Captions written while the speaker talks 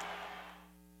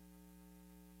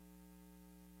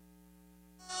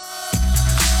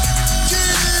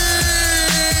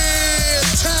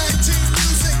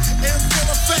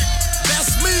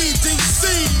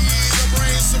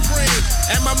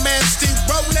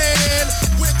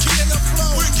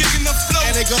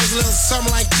goes a little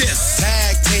something like this.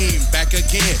 Tag team back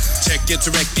again. Check it,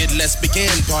 direct it, let's begin.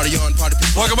 Party on, party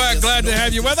people. Welcome back. Glad to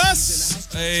have you with us.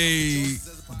 A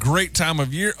great time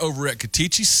of year over at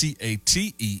Cateechee,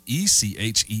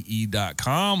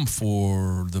 CATEECHEE.com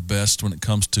for the best when it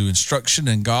comes to instruction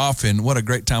and golf. And what a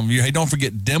great time of year. Hey, don't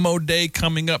forget Demo Day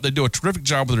coming up. They do a terrific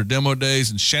job with their demo days,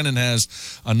 and Shannon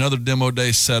has another demo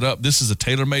day set up. This is a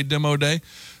tailor-made demo day.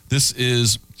 This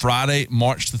is Friday,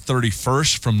 March the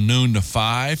 31st from noon to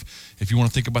 5. If you want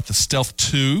to think about the Stealth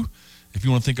 2, if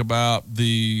you want to think about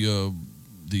the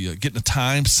getting a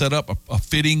time set up, a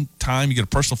fitting time, you get a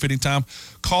personal fitting time,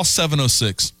 call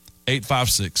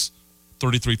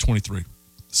 706-856-3323.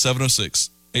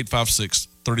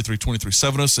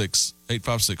 706-856-3323.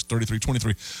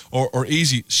 706-856-3323. Or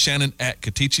easy, Shannon at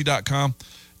Cateechee.com,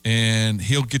 and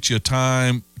he'll get you a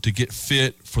time to get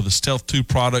fit for the Stealth 2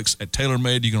 products at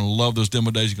TaylorMade. You're going to love those demo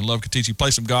days. You're going to love Cateechee.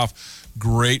 Play some golf.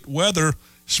 Great weather.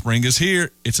 Spring is here.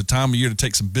 It's a time of year to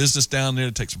take some business down there,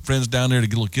 to take some friends down there, to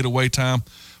get a little getaway time.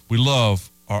 We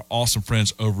love our awesome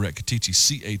friends over at Cateechee,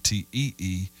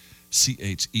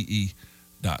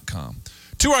 CATEECHEE.com.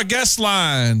 To our guest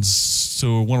lines.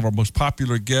 So one of our most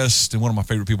popular guests and one of my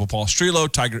favorite people, Paul Strelow,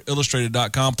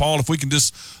 TigerIllustrated.com. Paul, if we can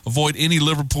just avoid any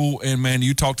Liverpool and Man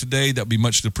U talk today, that would be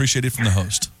much appreciated from the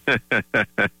host.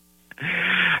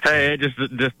 Hey, it just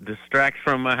distracts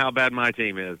from how bad my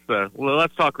team is. Well,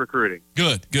 let's talk recruiting.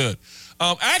 Good.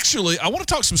 Actually, I want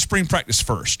to talk some spring practice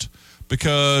first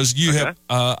because you have.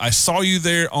 I saw you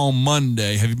there on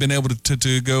Monday. Have you been able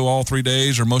to go all 3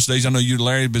 days or most days? I know you,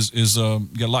 Larry, is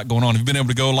got a lot going on. Have you been able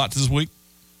to go a lot this week?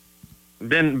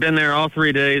 Been there all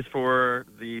 3 days for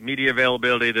the media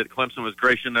availability that Clemson was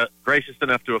gracious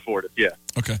enough to afford us. Yeah.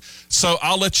 Okay. So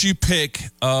I'll let you pick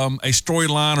a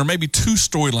storyline or maybe two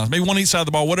storylines, maybe one each side of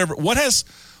the ball, whatever. What's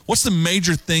the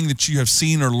major thing that you have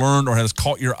seen or learned or has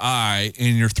caught your eye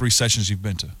in your 3 sessions you've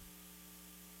been to?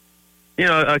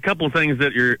 A couple of things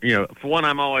that for one,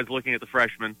 I'm always looking at the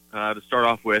freshmen to start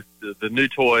off with, the new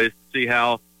toys, see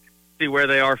where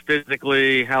they are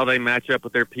physically, how they match up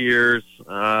with their peers,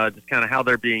 just kind of how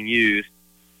they're being used.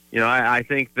 I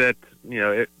think that,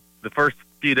 the first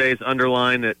few days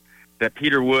underline that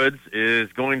Peter Woods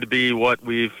is going to be what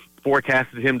we've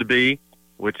forecasted him to be,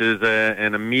 which is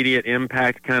an immediate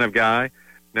impact kind of guy.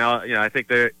 Now, I think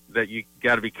that you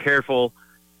got to be careful,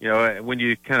 when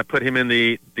you kind of put him in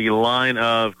the line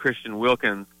of Christian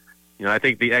Wilkins. I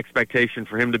think the expectation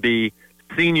for him to be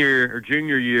senior or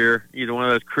junior year, either one of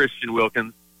those Christian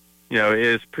Wilkins,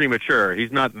 is premature.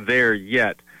 He's not there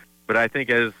yet. But I think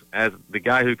as the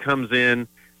guy who comes in,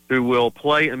 who will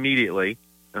play immediately,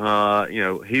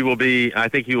 he will be. I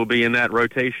think he will be in that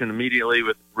rotation immediately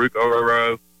with Rook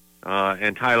Ororo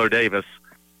and Tyler Davis,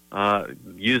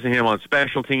 using him on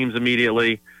special teams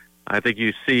immediately. I think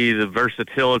you see the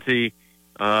versatility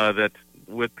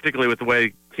particularly with the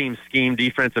way teams scheme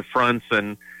defensive fronts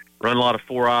and run a lot of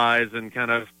 4 eyes and kind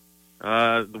of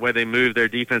the way they move their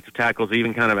defensive tackles,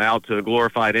 even kind of out to a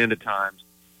glorified end at times.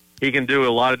 He can do a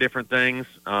lot of different things,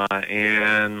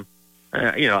 and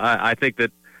I think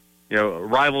that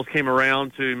rivals came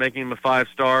around to making him a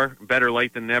 5-star, better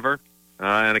late than never,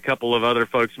 and a couple of other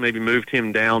folks maybe moved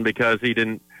him down because he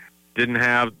didn't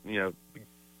have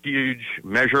huge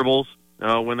measurables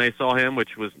when they saw him,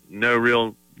 which was no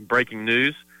real breaking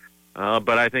news.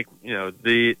 But I think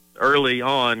the early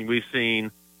on we've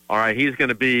seen, all right, he's going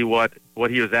to be what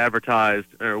he was advertised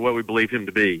or what we believe him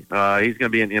to be. He's going to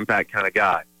be an impact kind of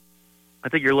guy. I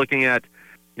think you're looking at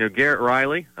Garrett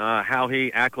Riley, how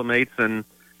he acclimates and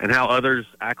how others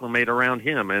acclimate around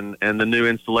him and the new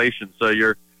installation. So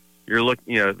you're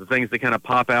looking, the things that kind of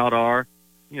pop out are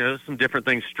some different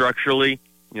things structurally.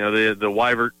 The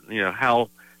wide,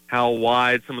 how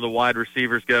wide some of the wide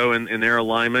receivers go in their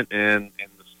alignment and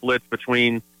the splits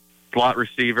between slot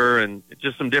receiver and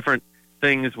just some different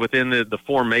things within the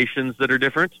formations that are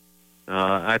different.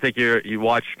 I think you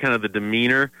watch kind of the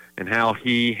demeanor and how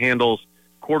he handles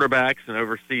quarterbacks and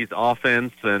oversees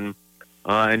offense and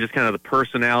just kind of the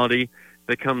personality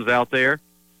that comes out there,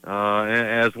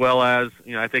 as well as,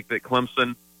 I think that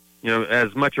Clemson,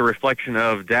 as much a reflection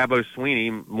of Dabo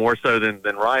Swinney more so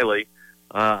than Riley,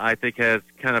 I think has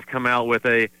kind of come out with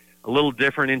a little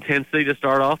different intensity to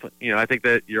start off. I think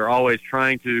that you're always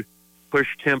trying to push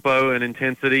tempo and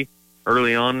intensity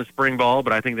early on in the spring ball,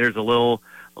 but I think there's a little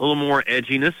more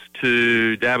edginess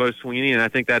to Dabo Swinney, and I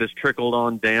think that has trickled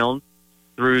on down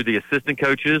through the assistant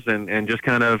coaches and just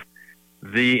kind of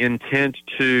the intent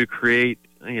to create,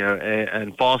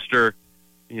 and foster,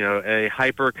 a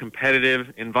hyper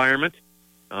competitive environment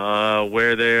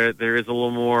where there is a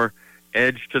little more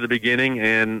edge to the beginning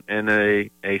and a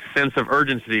sense of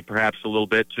urgency, perhaps a little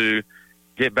bit, to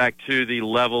get back to the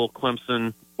level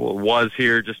Clemson was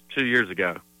here just 2 years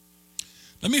ago.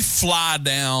 Let me fly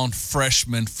down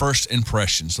freshman first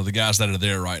impressions of the guys that are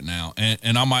there right now,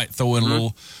 and I might throw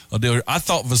in a deal. I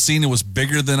thought Vecina was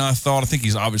bigger than I thought. I think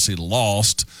he's obviously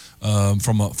lost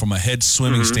from a head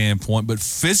swimming standpoint, but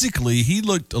physically he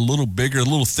looked a little bigger, a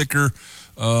little thicker.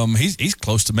 He's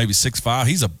close to maybe 6'5".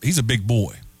 He's a big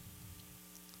boy.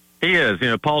 He is.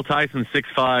 Paul Tyson 6'5",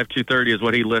 230 is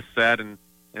what he lists at, and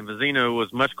Vecina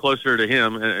was much closer to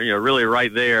him. Really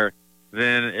right there.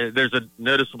 Then there's a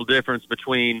noticeable difference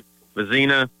between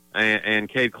Vecina and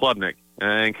Cade Klubnik.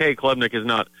 And Cade Klubnik is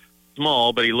not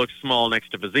small, but he looks small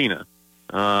next to Vecina.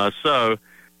 So,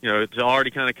 to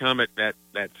already kind of come at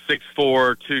 6'4",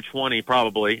 220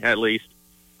 probably, at least,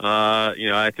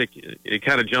 I think it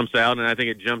kind of jumps out, and I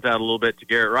think it jumped out a little bit to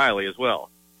Garrett Riley as well.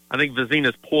 I think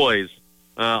Vecina's poise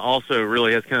also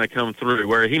really has kind of come through,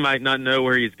 where he might not know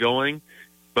where he's going,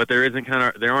 but there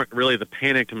aren't really the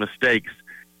panicked mistakes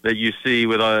that you see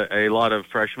with a lot of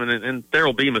freshmen, and there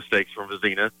will be mistakes from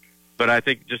Vecina, but I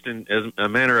think just as a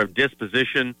manner of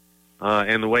disposition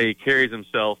and the way he carries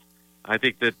himself, I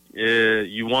think that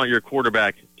you want your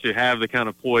quarterback to have the kind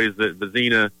of poise that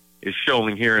Vecina is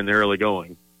showing here in the early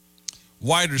going.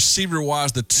 Wide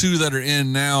receiver-wise, the two that are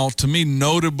in now, to me,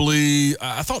 notably,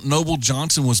 I thought Noble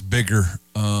Johnson was bigger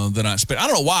than I expected. I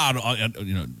don't know why.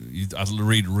 I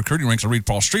read recruiting ranks. I read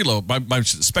Paul Strelo. I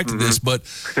expected this, but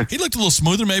he looked a little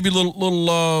smoother, maybe a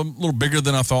little bigger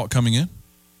than I thought coming in.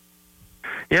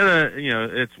 Yeah,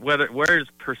 it's where does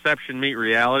perception meet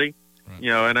reality?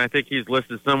 Right. And I think he's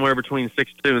listed somewhere between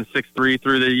 6'2" and 6'3"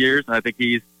 through the years. I think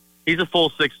he's a full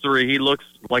 6'3". He looks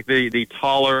like the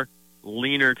taller,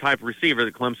 leaner type receiver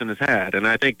that Clemson has had. And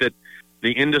I think that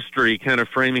the industry kind of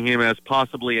framing him as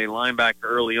possibly a linebacker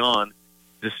early on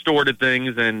distorted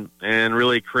things and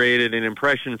really created an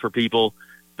impression for people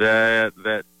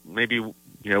that maybe,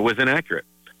 was inaccurate.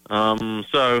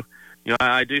 So,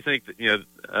 I do think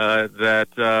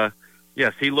that,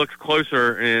 yes, he looks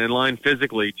closer in line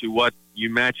physically to what you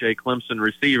match a Clemson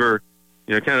receiver,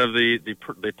 kind of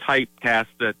the type cast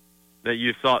that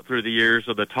you've thought through the years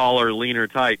of the taller, leaner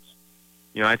types.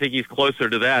 I think he's closer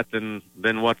to that than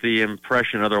what the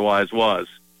impression otherwise was.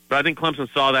 But I think Clemson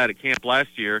saw that at camp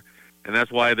last year, and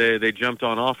that's why they jumped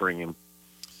on offering him.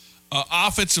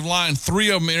 Offensive line,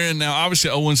 3 of them are in now. Obviously,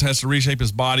 Owens has to reshape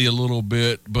his body a little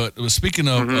bit, but speaking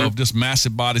of just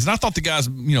massive bodies, and I thought the guys,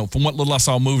 from what little I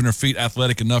saw moving their feet,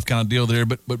 athletic enough kind of deal there,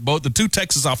 but both the 2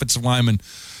 Texas offensive linemen,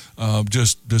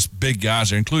 just big guys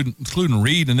there, including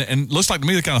Reed, and it looks like to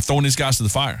me they're kind of throwing these guys to the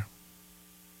fire.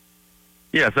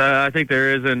 Yes, I think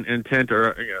there is an intent,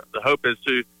 or the hope is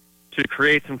to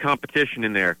create some competition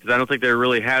in there, because I don't think there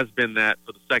really has been that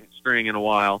for the second string in a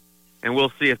while, and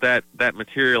we'll see if that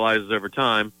materializes over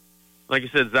time. Like you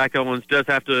said, Zach Owens does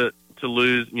have to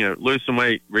lose some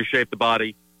weight, reshape the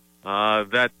body.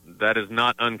 That is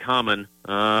not uncommon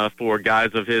for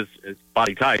guys of his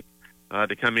body type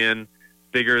to come in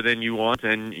bigger than you want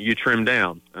and you trim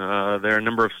down. There are a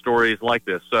number of stories like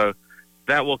this, so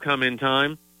that will come in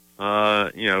time.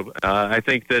 I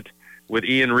think that with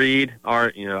Ian Reed,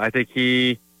 I think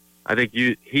he's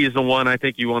the one I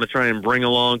think you want to try and bring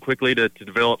along quickly to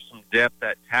develop some depth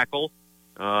at tackle.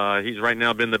 He's right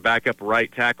now been the backup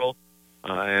right tackle,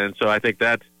 and so I think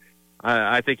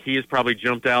I think he has probably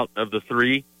jumped out of the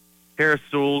 3. Harris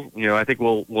Sewell, I think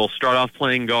will start off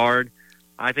playing guard.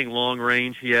 I think long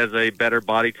range he has a better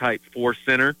body type for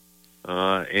center,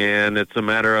 and it's a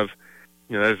matter of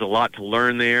there's a lot to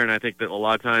learn there, and I think that a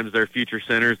lot of times their future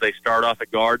centers, they start off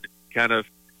at guard to kind of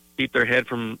keep their head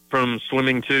from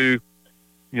swimming to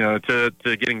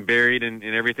getting buried in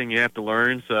everything you have to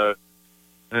learn. So,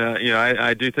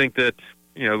 I do think that,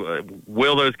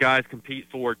 will those guys compete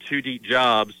for 2 deep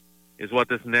jobs is what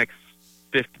this next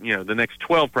the next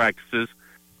 12 practices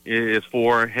is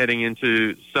for, heading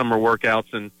into summer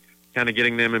workouts and kind of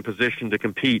getting them in position to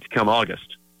compete come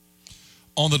August.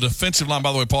 On the defensive line,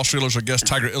 by the way, Paul Streeler's our guest,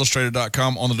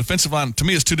 TigerIllustrated.com. On the defensive line, to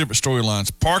me, it's 2 different storylines.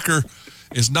 Parker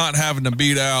is not having to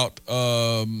beat out,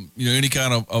 any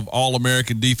kind of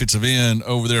All-American defensive end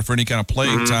over there for any kind of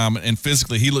playing time, and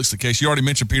physically he looks the case. You already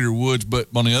mentioned Peter Woods, but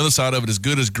on the other side of it, as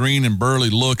good as Green and Burley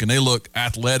look, and they look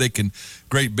athletic and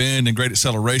great bend and great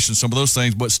acceleration, some of those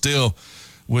things, but still,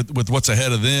 with what's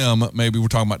ahead of them, maybe we're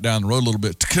talking about down the road a little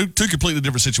bit. 2 completely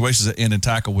different situations at end and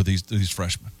tackle with these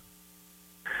freshmen.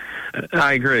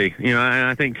 I agree.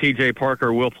 I think T.J.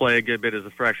 Parker will play a good bit as a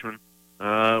freshman.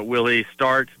 Will he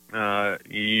start?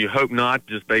 You hope not,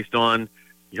 just based on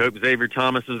you hope Xavier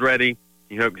Thomas is ready.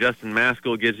 You hope Justin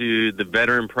Maskell gives you the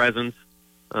veteran presence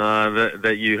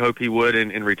that you hope he would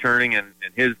in returning and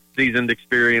his seasoned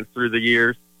experience through the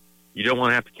years. You don't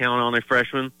want to have to count on a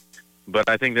freshman, but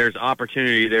I think there's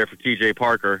opportunity there for TJ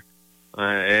Parker.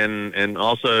 And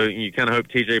also you kind of hope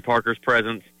TJ Parker's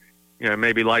presence,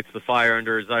 maybe lights the fire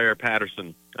under Zaire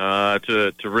Patterson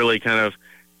to really kind of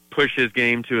push his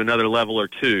game to another level or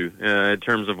two in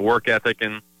terms of work ethic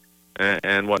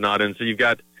and whatnot. And so you've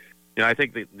got, I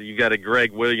think that you've got a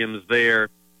Greg Williams there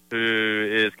who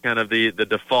is kind of the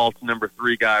default number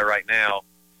 3 guy right now.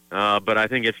 But I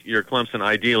think if you're Clemson,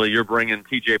 ideally you're bringing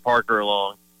TJ Parker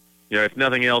along, if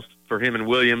nothing else for him and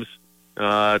Williams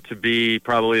to be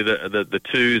probably the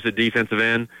twos at defensive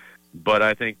end. But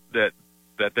I think that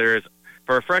there's,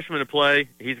 for a freshman to play,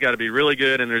 he's got to be really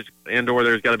good, and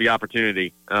there's got to be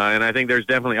opportunity. And I think there's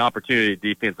definitely opportunity at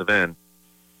defensive end.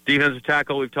 Defensive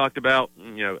tackle we've talked about.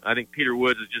 I think Peter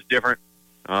Woods is just different.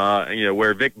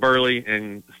 Where Vic Burley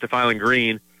and Stefan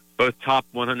Green, both top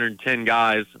 110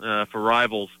 guys for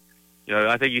Rivals.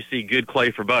 I think you see good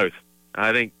play for both.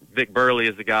 I think Vic Burley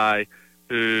is the guy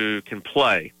who can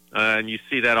play, and you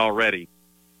see that already.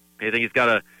 I think he's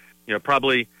got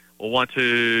probably will want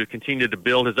to continue to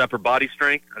build his upper body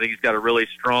strength. I think he's got a really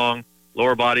strong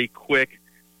lower body, quick.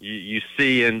 You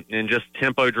see in just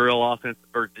tempo drill offense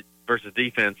versus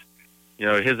defense,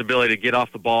 his ability to get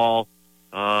off the ball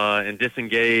and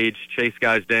disengage, chase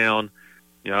guys down.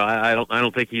 I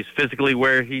don't think he's physically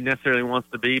where he necessarily wants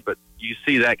to be, but you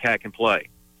see that cat can play.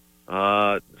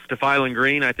 Stefan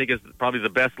Green, I think, is probably the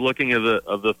best looking of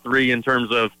the 3 in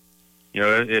terms of,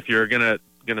 if you're gonna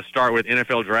start with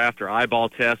NFL draft or eyeball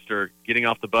test or getting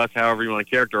off the bus, however you want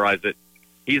to characterize it.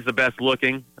 He's the best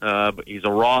looking, but he's a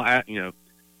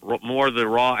more the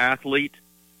raw athlete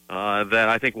that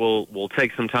I think will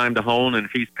take some time to hone, and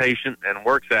if he's patient and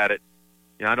works at it,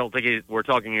 I don't think we're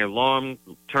talking a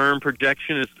long-term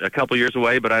projection. It's a couple years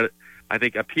away, but I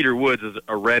think Peter Woods is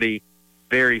ready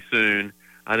very soon.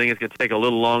 I think it's going to take a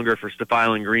little longer for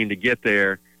Stefan Green to get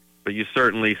there, but you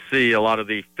certainly see a lot of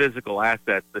the physical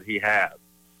assets that he has.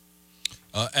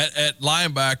 At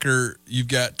linebacker, you've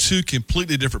got 2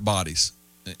 completely different bodies,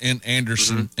 in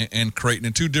Anderson and Creighton,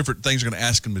 and 2 different things you're going to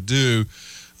ask him to do.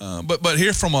 But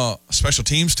here from a special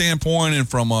team standpoint, and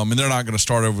from they're not going to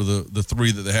start over the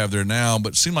 3 that they have there now,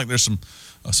 but it seemed like there's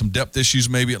some depth issues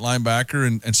maybe at linebacker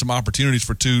and some opportunities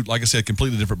for 2, like I said,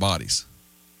 completely different bodies.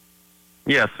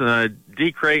 Yes,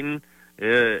 D. Creighton,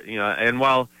 and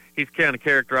while he's kind of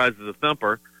characterized as a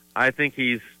thumper, I think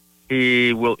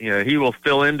he will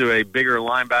fill into a bigger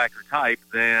linebacker type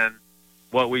than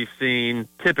what we've seen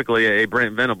typically a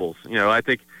Brent Venables. I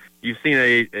think you've seen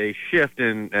a shift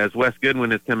in as Wes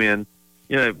Goodwin has come in.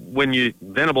 When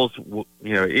Venables,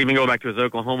 even going back to his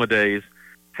Oklahoma days,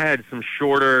 had some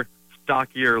shorter,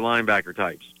 stockier linebacker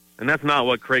types, and that's not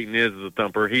what Creighton is as a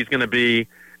thumper. He's going to be,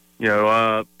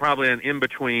 probably an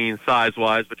in-between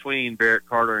size-wise between Barrett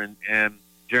Carter and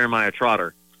Jeremiah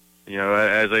Trotter.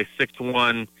 As a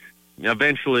 6'1",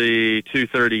 eventually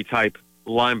 230 type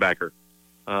linebacker.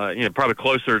 Probably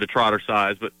closer to Trotter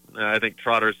size, but I think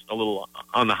Trotter's a little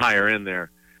on the higher end there.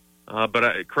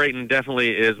 But Creighton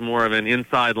definitely is more of an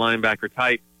inside linebacker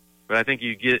type, but I think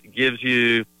gives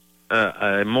you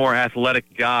a more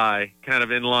athletic guy, kind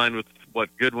of in line with what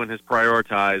Goodwin has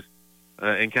prioritized,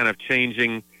 and kind of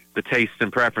changing the taste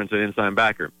and preference of inside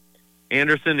backer.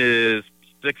 Anderson is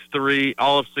 6'3",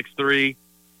 all of 6'3",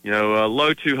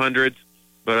 low 200s,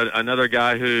 but another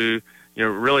guy who,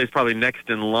 really is probably next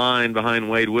in line behind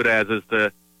Wade Woodaz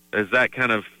as that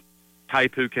kind of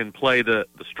type who can play the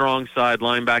strong side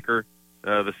linebacker,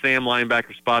 the Sam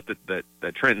linebacker spot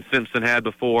that Trenton Simpson had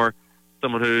before,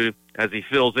 someone who, as he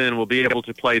fills in, will be able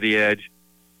to play the edge,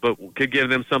 but could give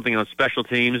them something on special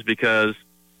teams because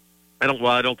I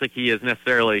don't think he is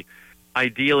necessarily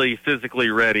ideally physically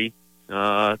ready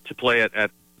to play at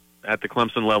the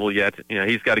Clemson level yet.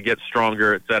 He's got to get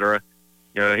stronger, et cetera.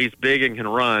 He's big and can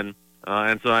run,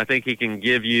 and so I think he can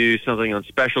give you something on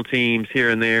special teams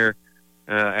here and there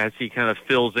as he kind of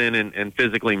fills in and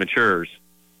physically matures.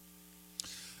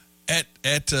 And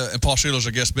Paul Shaler's,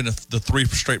 I guess, been the 3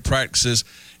 straight practices.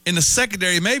 In the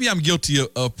secondary, maybe I'm guilty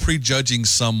of prejudging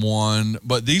someone,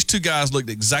 but these 2 guys looked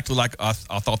exactly like I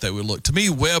thought they would look. To me,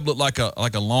 Webb looked like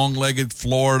a long-legged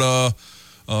Florida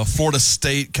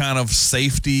State kind of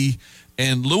safety,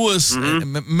 and Lewis.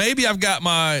 Maybe I've got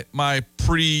my I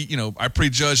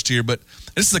prejudged here, but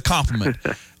this is a compliment.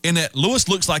 In that Lewis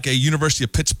looks like a University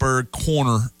of Pittsburgh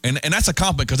corner, and that's a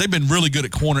compliment because they've been really good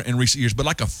at corner in recent years. But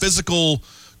like a physical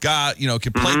guy,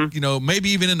 can play, maybe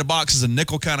even in the box as a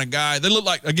nickel kind of guy. They look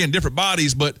like, again, different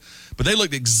bodies, but they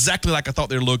looked exactly like I thought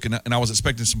they were looking, and I was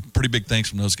expecting some pretty big things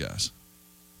from those guys.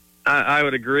 I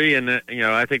would agree, and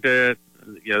I think that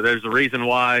there's a reason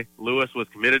why Lewis was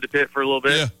committed to Pitt for a little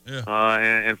bit.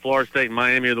 And Florida State and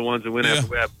Miami are the ones that went after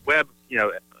Webb.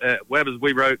 Webb, as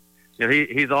we wrote,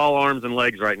 he's all arms and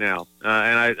legs right now,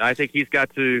 and I think he's got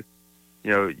to,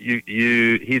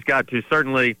 he's got to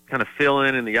certainly kind of fill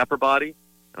in the upper body,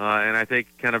 and I think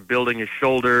kind of building his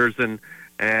shoulders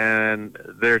and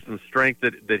there's some strength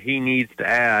that he needs to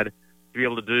add to be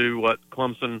able to do what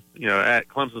Clemson, at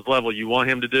Clemson's level, you want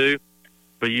him to do.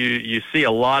 But you see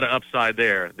a lot of upside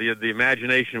there. The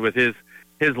imagination with his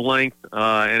length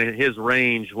and his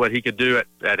range, what he could do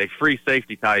at a free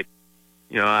safety type,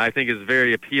 I think is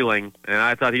very appealing. And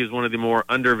I thought he was one of the more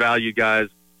undervalued guys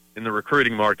in the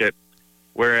recruiting market.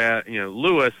 Whereas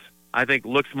Lewis, I think,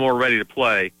 looks more ready to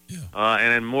play,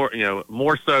 and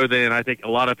more so than I think a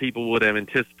lot of people would have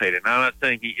anticipated. Now, I'm not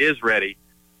saying he is ready,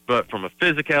 but from a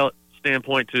physical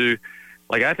standpoint,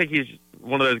 I think he's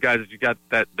one of those guys that's got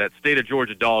that state of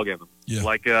Georgia dog in him. Yeah.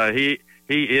 Like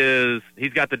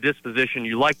he's got the disposition.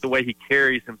 You like the way he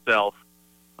carries himself,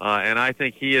 and I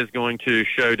think he is going to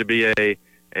show to be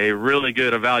a really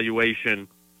good evaluation.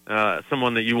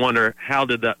 Someone that you wonder, how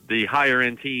did the higher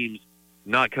end teams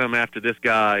not come after this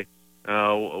guy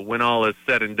when all is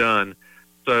said and done?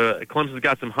 So Clemson's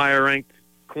got some higher ranked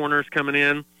corners coming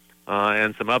in,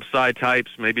 and some upside types,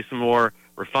 maybe some more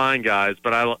refined guys.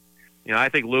 But I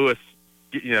think Lewis,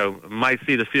 might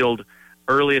see the field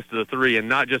earliest of the three, and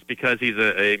not just because he's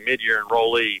a mid-year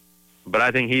enrollee, but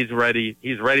I think he's ready.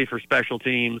 He's ready for special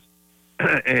teams,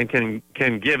 and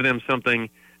can give them something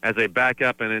as a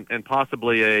backup and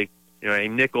possibly a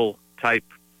nickel type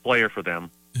player for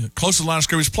them. Yeah, close to the line of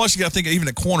scrimmage. Plus, you got to think, even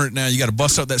at corner now, you got to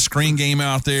bust up that screen game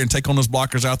out there and take on those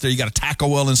blockers out there. You got to tackle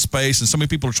well in space, and so many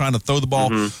people are trying to throw the ball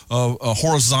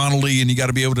horizontally, and you got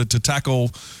to be able to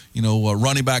tackle,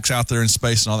 running backs out there in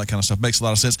space and all that kind of stuff. Makes a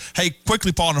lot of sense. Hey,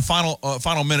 quickly, Paul, in the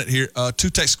final minute here, two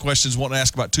text questions. Want to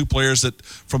ask about two players that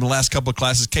from the last couple of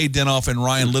classes, Cade Denhoff and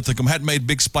Ryan Linthicum, hadn't made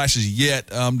big splashes yet.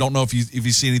 Don't know if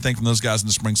you see anything from those guys in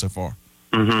the spring so far.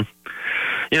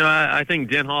 I think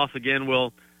Denhoff again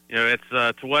will. It's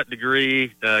to what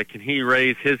degree can he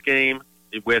raise his game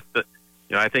with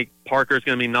I think Parker's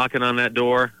going to be knocking on that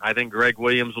door. I think Greg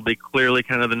Williams will be clearly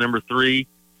kind of the number 3.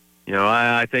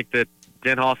 I think that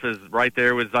Denhoff is right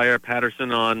there with Zaire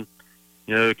Patterson on,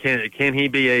 can he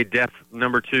be a depth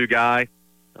number 2 guy?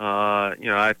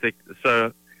 I think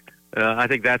so. I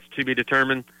think that's to be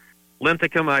determined.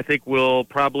 Linthicum, I think, will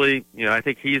probably, I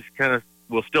think he's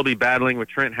will still be battling with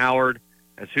Trent Howard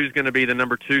as who's going to be the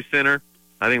number 2 center.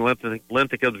 I think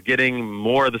Linthicum's getting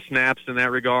more of the snaps in that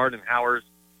regard, and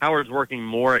Howard's working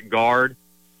more at guard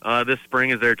this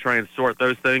spring as they're trying to sort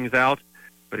those things out.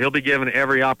 But he'll be given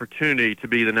every opportunity to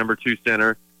be the number 2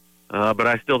 center. But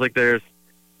I still think there's,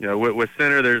 with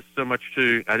center, there's so much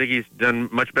to. I think he's done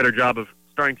a much better job of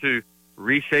starting to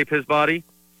reshape his body.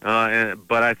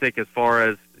 But I think as far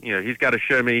as he's got to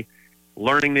show me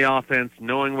learning the offense,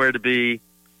 knowing where to be,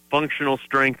 functional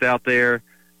strength out there.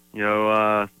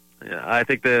 I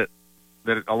think that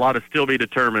a lot is still be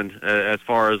determined as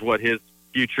far as what his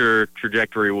future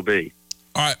trajectory will be.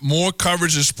 All right, more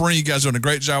coverage this spring. You guys are doing a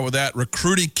great job with that.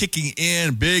 Recruiting kicking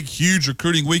in, big, huge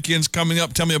recruiting weekends coming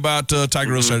up. Tell me about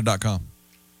TigerIllustrated.com.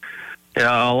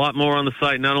 Yeah, a lot more on the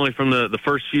site, not only from the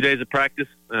first few days of practice.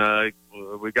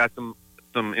 We've got some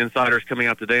insiders coming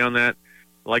out today on that.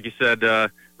 Like you said,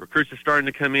 recruits are starting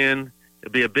to come in.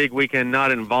 It'll be a big weekend,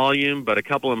 not in volume, but a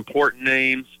couple important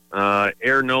names.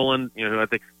 Air Nolan, who I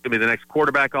think is going to be the next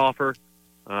quarterback offer.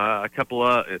 A couple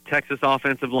of Texas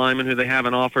offensive linemen who they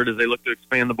haven't offered as they look to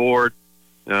expand the board.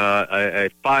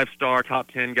 A 5-star top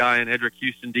 10 guy in Edric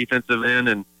Houston defensive end,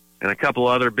 and a couple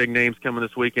other big names coming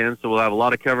this weekend. So we'll have a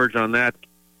lot of coverage on that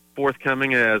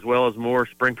forthcoming, as well as more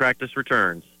spring practice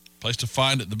returns. Place to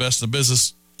find it, the best in the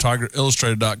business.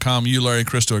 TigerIllustrated.com. You, Larry, and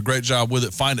Chris do a great job with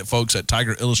it. Find it, folks, at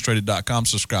TigerIllustrated.com.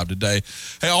 Subscribe today.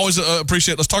 Hey, always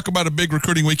appreciate it. Let's talk about a big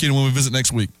recruiting weekend when we visit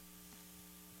next week.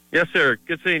 Yes, sir.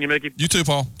 Good seeing you, Mickey. You too,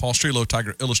 Paul. Paul Strelo,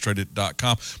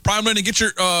 TigerIllustrated.com. Prime Lending, get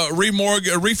your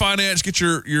refinance, get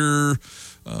your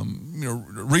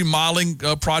remodeling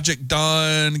project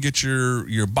done, get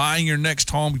your buying your next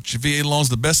home, get your VA loans.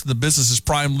 The best in the business is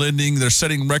Prime Lending. They're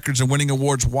setting records and winning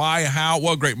awards. Why, how?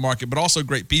 Well, great market, but also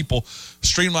great people.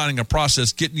 Streamlining a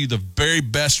process, getting you the very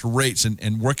best rates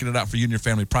and working it out for you and your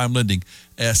family.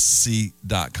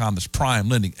 PrimeLendingSC.com. That's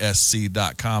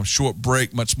PrimeLendingSC.com. Short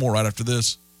break, much more right after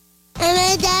this. I'm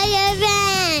a Tiger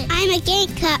fan. I'm a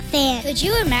Gamecock fan. Could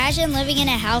you imagine living in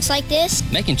a house like this?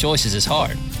 Making choices is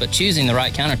hard, but choosing the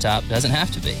right countertop doesn't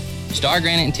have to be. Star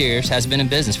Granite Interiors has been in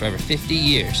business for over 50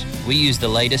 years. We use the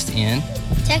latest in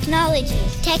Technology.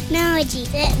 Technology.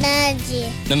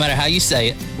 Technology. No matter how you say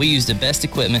it, we use the best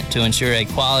equipment to ensure a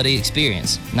quality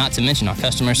experience. Not to mention our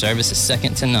customer service is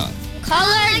second to none. Call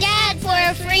our dad for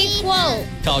a free quote.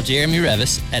 Call Jeremy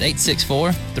Revis at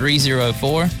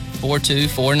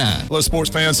 864-304-4249. Hello, sports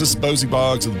fans. This is Bosie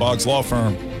Boggs of the Boggs Law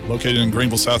Firm, located in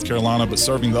Greenville, South Carolina, but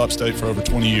serving the upstate for over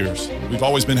 20 years. We've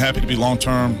always been happy to be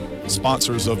long-term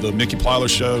sponsors of the Mickey Plyler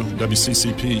Show,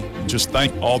 WCCP. Just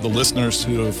thank all the listeners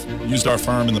who have used our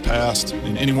firm in the past.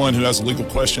 And anyone who has a legal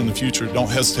question in the future, don't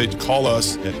hesitate to call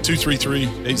us at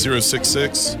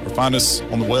 233-8066 or find us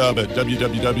on the web at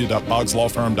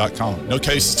www.boggslawfirm.com. No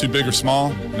case is too big or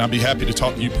small, and I'd be happy to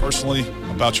talk to you personally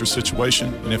about your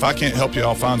situation. And if I can't help you,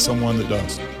 I'll find someone that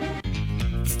does.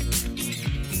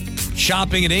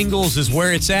 Shopping at Ingles is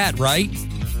where it's at, right?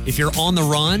 If you're on the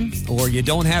run or you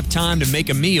don't have time to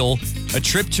make a meal, a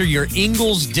trip to your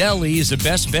Ingles Deli is the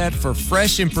best bet for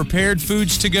fresh and prepared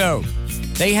foods to go.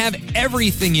 They have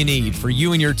everything you need for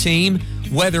you and your team,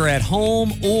 whether at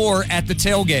home or at the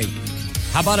tailgate.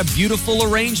 How about a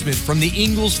beautiful arrangement from the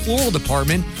Ingles Floral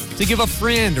Department to give a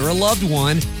friend or a loved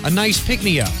one a nice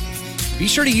pick-me-up? Be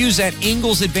sure to use that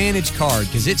Ingles Advantage card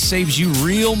because it saves you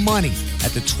real money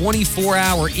at the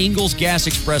 24-hour Ingles Gas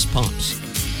Express pumps.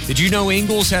 Did you know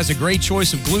Ingles has a great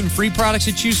choice of gluten-free products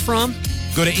to choose from?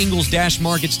 Go to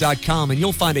Ingles-Markets.com and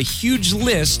you'll find a huge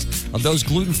list of those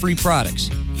gluten-free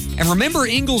products. And remember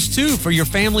Ingles, too, for your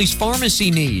family's pharmacy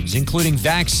needs, including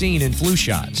vaccine and flu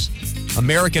shots.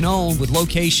 American-owned with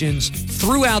locations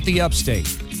throughout the upstate.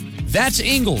 That's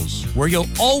Ingles, where you'll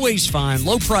always find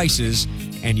low prices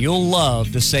and you'll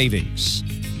love the savings.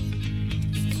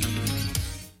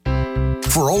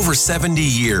 For over 70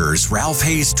 years, Ralph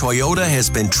Hayes Toyota has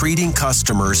been treating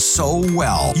customers so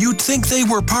well, you'd think they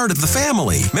were part of the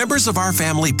family. Members of our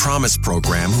Family Promise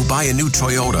program who buy a new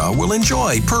Toyota will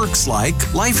enjoy perks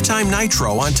like lifetime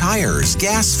nitro on tires,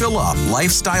 gas fill-up,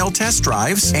 lifestyle test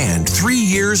drives, and 3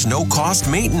 years no-cost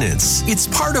maintenance. It's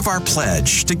part of our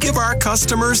pledge to give our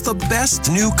customers the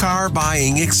best new car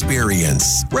buying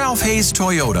experience. Ralph Hayes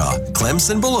Toyota,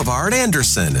 Clemson Boulevard,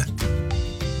 Anderson.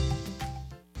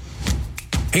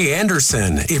 Hey,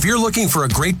 Anderson, if you're looking for a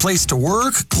great place to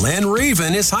work, Glen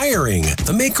Raven is hiring.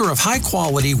 The maker of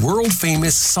high-quality,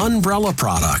 world-famous Sunbrella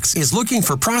products is looking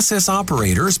for process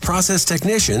operators, process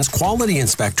technicians, quality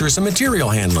inspectors, and material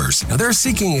handlers. Now, they're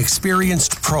seeking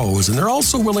experienced pros, and they're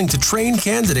also willing to train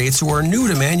candidates who are new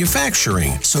to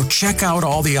manufacturing. So check out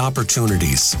all the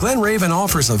opportunities. Glen Raven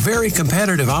offers a very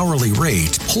competitive hourly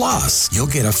rate, plus you'll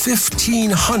get a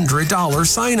 $1,500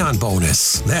 sign-on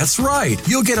bonus. That's right,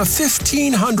 you'll get a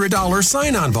 $1,500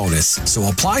 sign-on bonus. So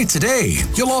apply today.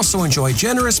 You'll also enjoy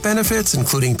generous benefits,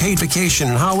 including paid vacation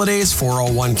and holidays,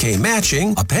 401k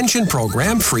matching, a pension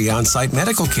program, free on-site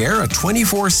medical care, a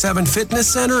 24/7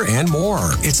 fitness center, and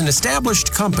more. It's an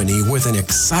established company with an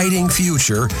exciting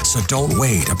future, so don't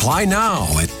wait. Apply now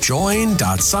at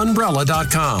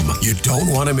join.sunbrella.com. You don't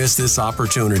want to miss this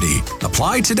opportunity.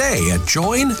 Apply today at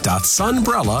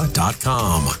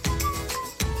join.sunbrella.com.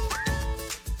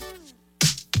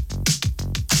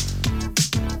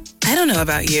 I don't know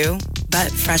about you,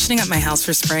 but freshening up my house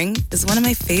for spring is one of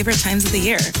my favorite times of the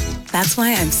year. That's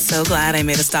why I'm so glad I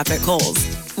made a stop at Kohl's,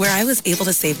 where I was able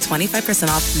to save 25%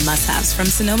 off must-haves from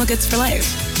Sonoma Goods for Life,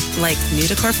 like new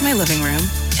decor for my living room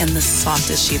and the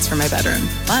softest sheets for my bedroom.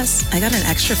 Plus, I got an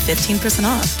extra 15%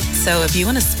 off. So if you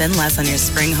want to spend less on your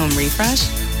spring home refresh,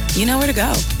 you know where to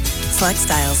go. Select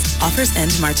styles. Offers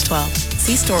end March 12th.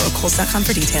 See store or Kohls.com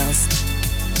for details.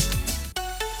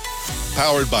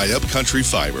 Powered by Upcountry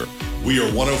Fiber. We are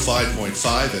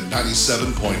 105.5 and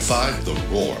 97.5 The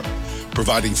Roar.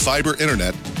 Providing fiber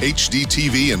internet, HD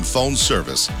TV, and phone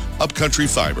service, Upcountry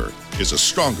Fiber is a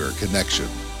stronger connection.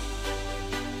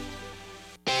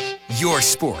 Your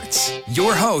sports,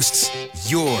 your hosts,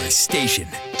 your station.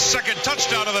 Second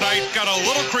touchdown of the night. Got a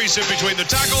little crease in between the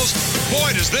tackles.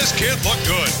 Boy, does this kid look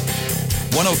good.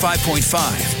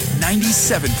 105.5,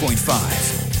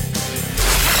 97.5.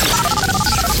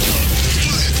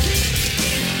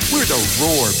 We're the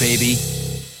Roar, baby.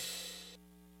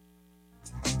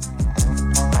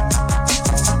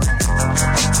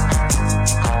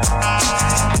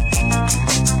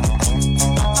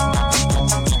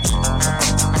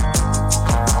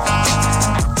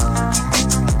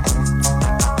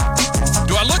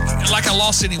 Do I look like I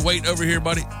lost any weight over here,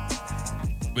 buddy?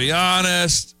 Be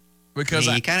honest, because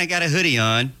you kind of got a hoodie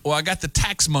on. Well, I got the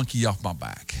tax monkey off my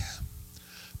back.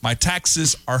 My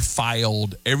taxes are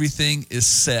filed. Everything is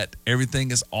set. Everything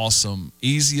is awesome.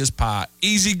 Easy as pie.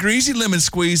 Easy, greasy, lemon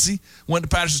squeezy. Went to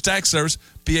Patterson's Tax Service,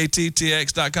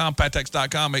 PATTX.com,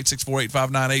 PATTX.com,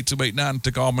 864-859-8289.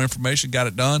 Took all my information, got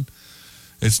it done.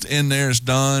 It's in there. It's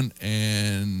done.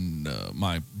 And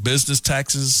my business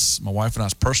taxes, my wife and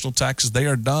I's personal taxes, they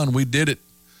are done. We did it.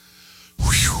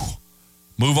 Whew.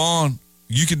 Move on.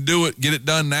 You can do it. Get it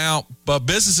done now. But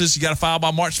businesses, you got to file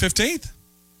by March 15th.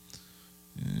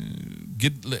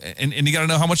 And you got to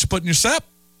know how much you put in your SEP.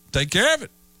 Take care of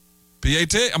it.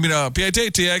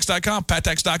 PATX.com,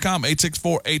 PATX.com,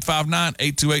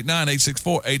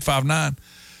 864-859-8289,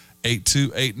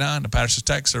 864-859-8289, the Patterson's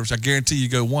Tax Service. I guarantee you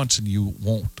go once and you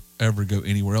won't ever go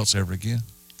anywhere else ever again.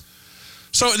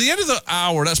 So at the end of the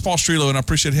hour, that's Paul Strelow, and I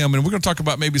appreciate him. And we're going to talk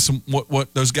about maybe some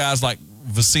what those guys like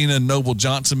Vicina and Noble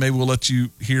Johnson. Maybe we'll let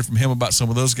you hear from him about some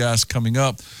of those guys coming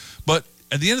up. But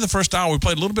at the end of the first hour, we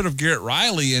played a little bit of Garrett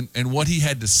Riley and what he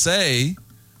had to say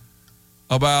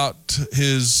about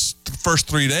his first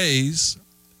 3 days.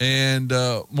 And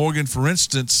Morgan, for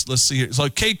instance, let's see here. So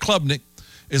Cade Klubnik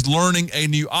is learning a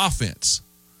new offense.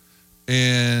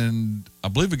 And I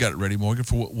believe we got it ready, Morgan,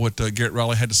 for what Garrett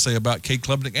Riley had to say about Cade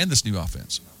Klubnik and this new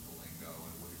offense.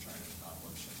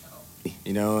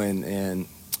 You know, and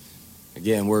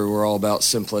again, we're all about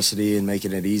simplicity and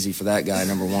making it easy for that guy,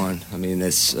 number one. I mean,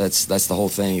 that's the whole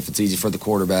thing. If it's easy for the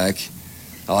quarterback,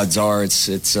 odds are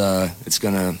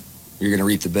you're gonna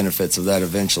reap the benefits of that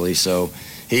eventually. So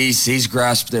he's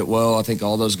grasped it well. I think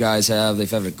all those guys have. They've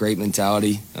had a great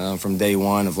mentality from day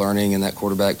one of learning in that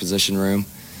quarterback position room.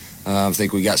 I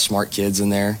think we got smart kids in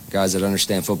there, guys that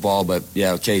understand football. But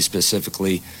yeah, Kay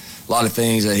specifically, a lot of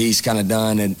things that he's kind of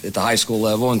done at the high school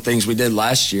level and things we did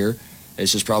last year.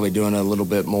 It's just probably doing a little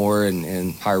bit more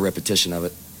and higher repetition of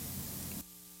it.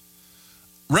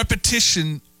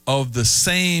 Repetition of the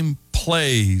same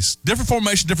plays, different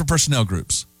formation, different personnel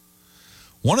groups.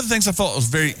 One of the things I thought was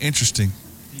very interesting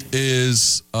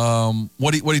is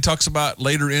what he talks about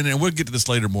later in, and we'll get to this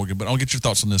later, Morgan, but I'll get your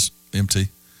thoughts on this, MT.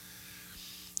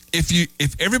 If you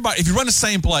run the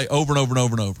same play over and over and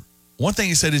over and over, one thing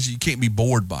he said is you can't be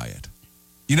bored by it.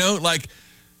 You know, like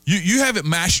you haven't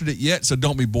mastered it yet, so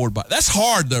don't be bored by it. That's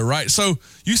hard though, right? So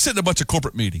you sit in a bunch of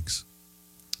corporate meetings.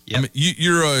 Yep. I mean,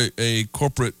 you're a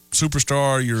corporate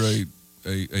superstar. You're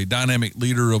a dynamic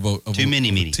leader of a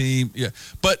team. Yeah,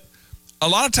 but a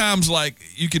lot of times, like,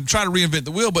 you can try to reinvent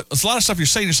the wheel, but it's a lot of stuff you're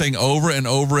saying over and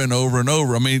over and over and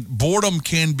over. I mean, boredom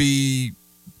can be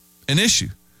an issue.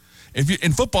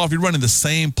 In football, if you're running the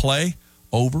same play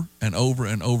over and over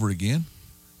and over again,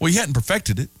 well, you hadn't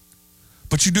perfected it,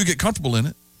 but you do get comfortable in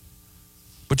it.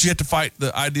 But you have to fight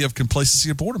the idea of complacency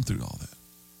and boredom through all that.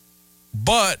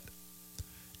 But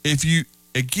if you,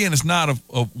 again, it's not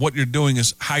of what you're doing,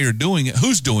 it's how you're doing it,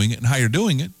 who's doing it, and how you're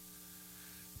doing it.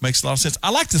 Makes a lot of sense.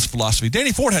 I like this philosophy.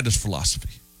 Danny Ford had this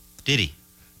philosophy. Did he?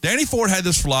 Danny Ford had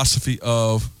this philosophy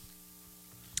of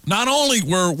not only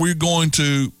were we going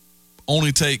to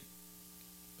only take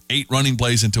 8 running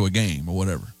plays into a game or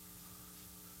whatever.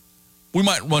 We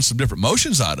might run some different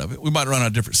motions out of it. We might run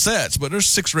out different sets, but there's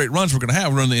 6 or 8 runs we're going to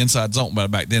have. We're running the inside zone.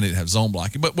 But back then, it had zone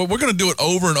blocking. But we're going to do it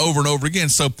over and over and over again.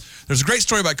 So there's a great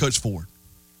story about Coach Ford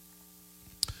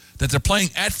that they're playing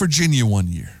at Virginia one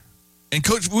year. And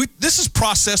Coach, this is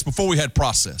process before we had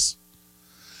process.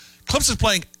 Clemson's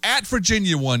playing at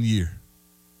Virginia one year.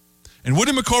 And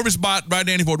Woody McCorvey's by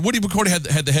Danny Ford. Woody McCorvey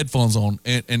had the headphones on.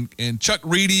 And Chuck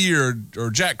Reedy or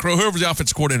Jack Crow, whoever was the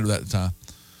offensive coordinator at the time,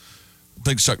 I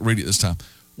think Chuck Reedy at this time,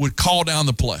 would call down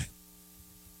the play.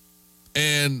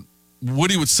 And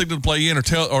Woody would signal the play in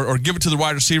or give it to the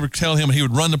wide receiver, tell him, and he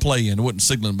would run the play in. It wasn't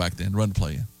signaling back then, run the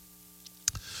play in.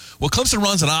 Well, Clemson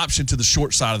runs an option to the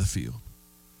short side of the field.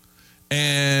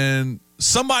 And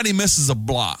somebody misses a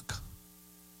block.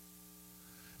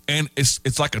 And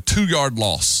it's like a 2-yard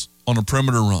loss on a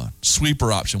perimeter run,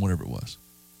 sweeper option, whatever it was.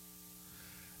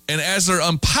 And as they're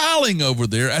umpiling over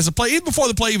there, as the play, even before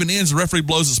the play even ends, the referee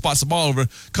blows and spots the ball over.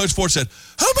 Coach Ford said,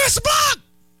 "Who missed the block?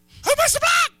 Who missed the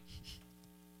block?"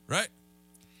 Right?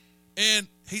 And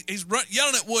he's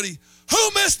yelling at Woody, "Who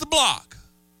missed the block?"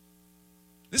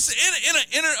 This is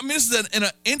this is in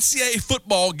an NCAA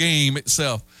football game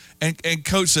itself. And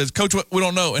Coach says, "Coach, we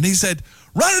don't know." And he said,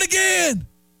 "Run it again."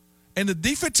 And the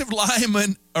defensive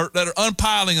linemen that are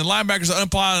umpiling and linebackers are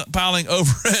umpiling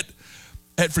over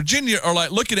at Virginia are like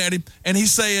looking at him, and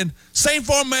he's saying, "Same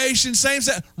formation, same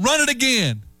set, run it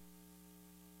again."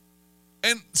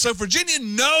 And so Virginia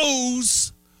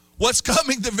knows what's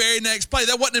coming the very next play.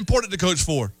 That wasn't important to Coach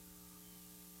Ford.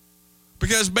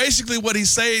 Because basically what he's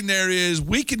saying there is,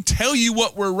 we can tell you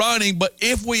what we're running, but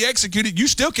if we execute it, you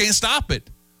still can't stop it.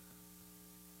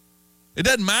 It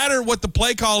doesn't matter what the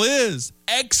play call is.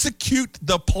 Execute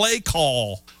the play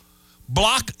call.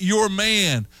 Block your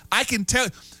man. I can tell.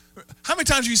 How many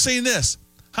times have you seen this?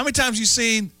 How many times have you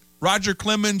seen Roger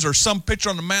Clemens or some pitcher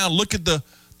on the mound look at the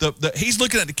he's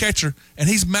looking at the catcher and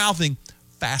he's mouthing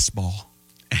fastball,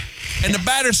 and the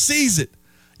batter sees it.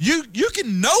 You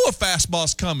can know a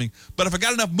fastball's coming, but if I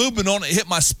got enough movement on it, hit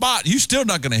my spot, you still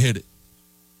not going to hit it.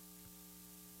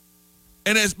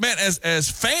 And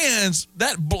as fans,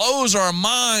 that blows our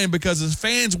mind, because as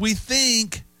fans, we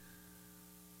think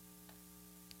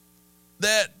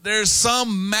that there's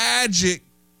some magic,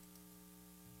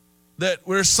 that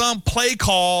there's some play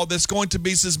call that's going to be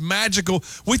this magical.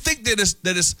 We think that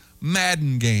it's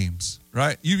Madden games,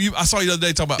 right? I saw you the other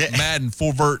day talking about Madden,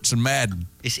 4 verts and Madden.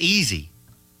 It's easy.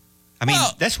 I mean,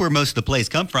 that's where most of the plays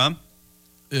come from.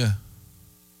 Yeah.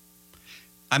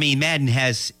 I mean, Madden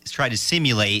has tried to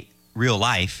simulate real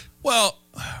life. Well,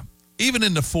 even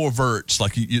in the 4 verts,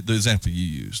 like the example you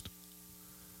used.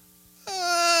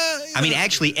 I mean,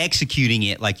 actually executing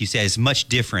it, like you said, is much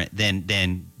different than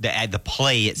the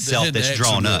play itself that's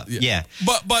drawn up. Yeah.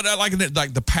 But like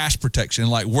the pass protection,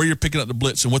 like where you're picking up the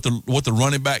blitz and what the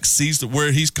running back sees,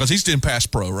 because he's in pass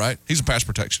pro, right? He's in pass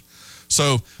protection.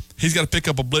 So he's got to pick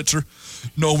up a blitzer,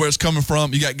 know where it's coming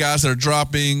from. You got guys that are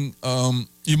dropping.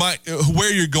 You might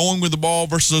where you're going with the ball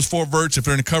versus those 4 verts. If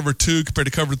they're in cover 2 compared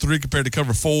to cover 3 compared to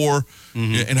cover 4,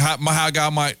 and how a guy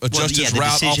might adjust his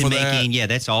route off of that. Yeah,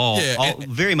 that's all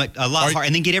very much a lot hard,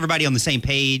 and then get everybody on the same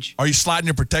page. Are you sliding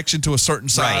your protection to a certain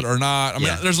side or not? I mean,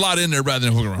 there's a lot in there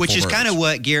rather than which is kind of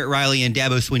what Garrett Riley and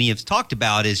Dabo Swinney have talked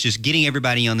about, is just getting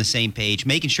everybody on the same page,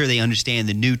 making sure they understand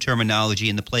the new terminology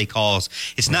and the play calls.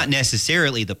 It's not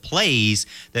necessarily the plays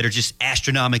that are just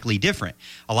astronomically different.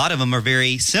 A lot of them are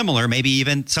very similar, maybe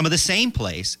even some of the same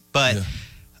plays, but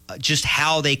just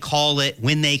how they call it,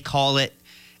 when they call it,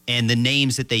 and the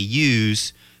names that they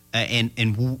use,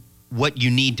 and what you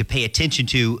need to pay attention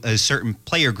to, a certain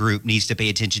player group needs to pay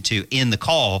attention to in the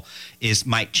call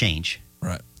might change.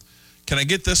 Right. Can I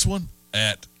get this one?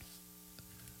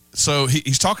 So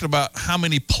he's talking about how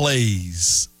many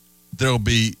plays there'll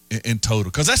be in total,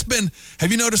 because that's been,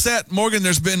 have you noticed that, Morgan?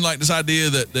 There's been like this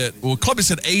idea that Clubby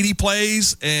said 80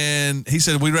 plays, and he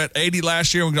said we were at 80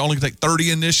 last year, we're only going to take 30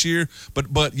 in this year,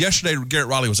 but yesterday Garrett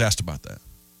Riley was asked about that.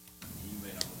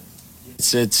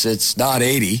 It's not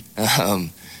 80.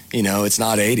 It's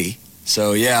not 80.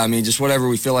 So yeah, I mean, just whatever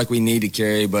we feel like we need to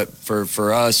carry, but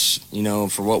for us,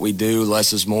 for what we do,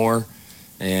 less is more,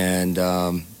 and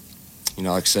like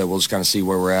I said, we'll just kind of see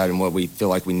where we're at and what we feel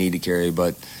like we need to carry,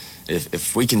 but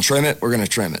if we can trim it, we're going to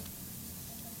trim it.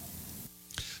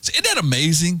 So isn't that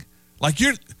amazing? Like,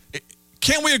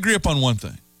 can we agree upon one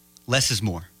thing? Less is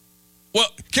more. Well,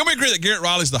 can we agree that Garrett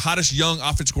Riley's the hottest young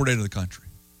offensive coordinator in the country?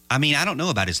 I mean, I don't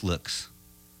know about his looks.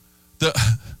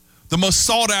 The most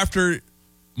sought after,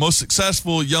 most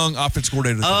successful young offensive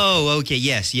coordinator in the country. Oh, okay.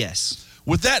 Yes.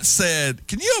 With that said,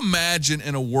 can you imagine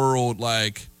in a world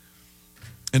like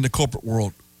in the corporate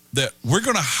world that we're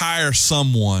going to hire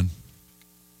someone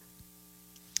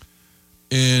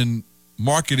in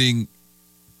marketing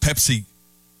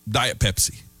Diet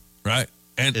Pepsi, right?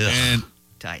 And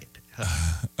Diet.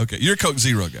 Okay, you're a Coke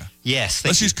Zero guy. Yes.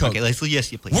 Let's use Coke. Okay, yes,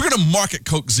 please. We're going to market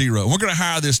Coke Zero. We're going to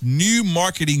hire this new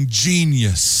marketing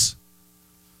genius.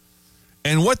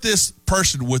 And what this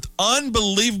person with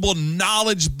unbelievable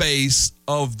knowledge base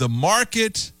of the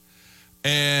market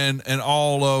and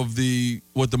all of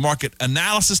what the market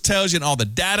analysis tells you and all the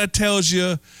data tells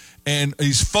you and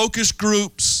these focus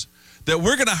groups, that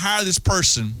we're going to hire this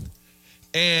person,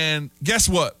 and guess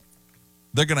what?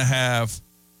 They're going to have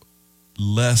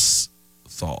less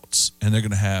thoughts, and they're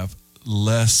going to have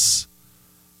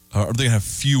they're going to have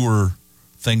fewer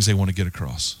things they want to get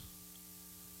across.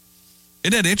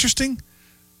 Isn't that interesting?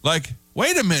 Like,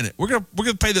 wait a minute, we're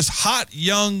gonna pay this hot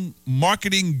young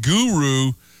marketing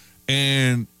guru,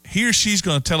 and he or she's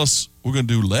going to tell us we're going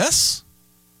to do less?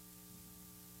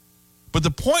 But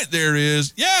the point there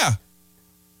is,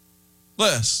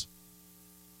 less.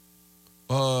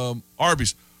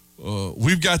 Arby's,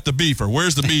 we've got the beef, or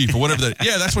where's the beef, or whatever that.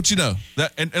 Yeah, that's what you know.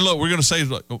 And look, we're going to say,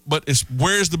 but it's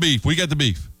where's the beef? We got the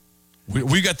beef.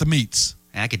 We got the meats.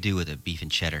 I could do with a beef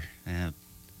and cheddar.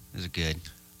 Those are good.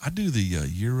 I do the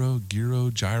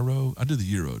gyro. I do the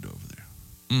gyro over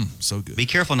there. So good. Be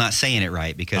careful not saying it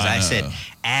right, because I said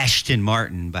Ashton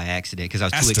Martin by accident because I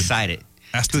was too excited.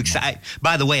 Too excited.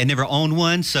 By the way, I never owned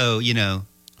one, so No.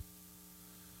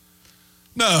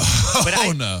 But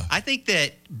I think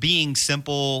that being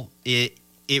simple, it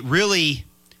really,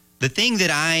 the thing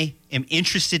that I am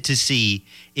interested to see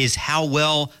is how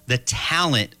well the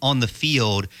talent on the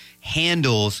field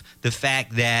handles the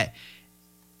fact that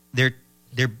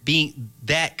they're being,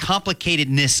 that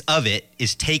complicatedness of it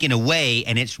is taken away,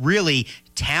 and it's really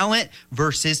talent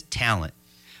versus talent.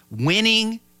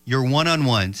 Winning your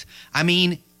one-on-ones. I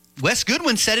mean, Wes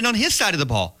Goodwin said it on his side of the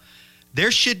ball.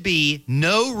 There should be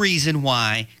no reason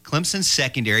why Clemson's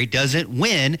secondary doesn't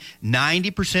win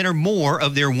 90% or more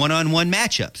of their one-on-one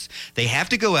matchups. They have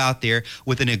to go out there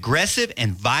with an aggressive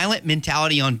and violent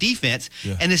mentality on defense,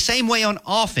 and the same way on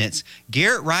offense.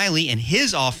 Garrett Riley and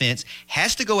his offense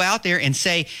has to go out there and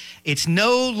say, it's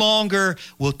no longer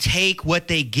we'll take what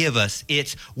they give us.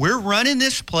 It's we're running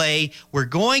this play, we're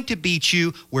going to beat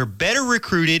you, we're better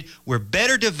recruited, we're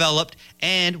better developed,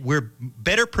 and we're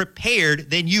better prepared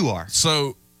than you are.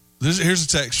 So here's a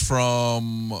text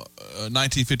from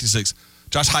 1956.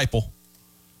 Josh Heupel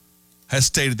has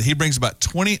stated that he brings about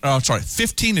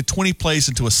 15 to 20 plays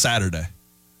into a Saturday.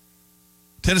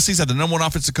 Tennessee's had the number one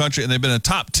offense in the country, and they've been in the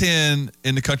top 10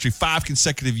 in the country 5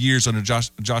 consecutive years under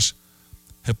Josh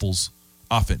Heupel's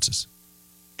offenses.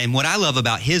 And what I love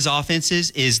about his offenses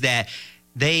is that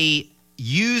they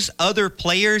use other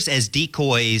players as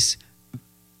decoys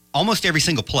almost every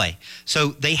single play. So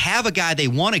they have a guy they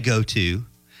want to go to.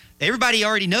 Everybody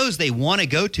already knows they want to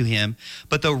go to him,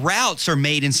 but the routes are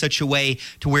made in such a way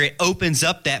to where it opens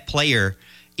up that player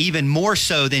even more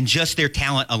so than just their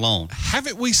talent alone.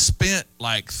 Haven't we spent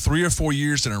like 3 or 4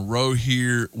 years in a row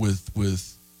here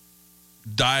with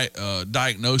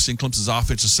diagnosing Clemson's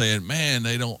offense and saying, man,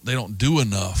 they don't do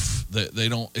enough. They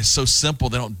don't. It's so simple.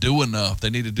 They don't do enough. They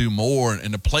need to do more.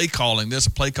 And the play calling this,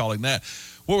 and play calling that.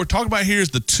 What we're talking about here is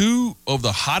the two of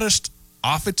the hottest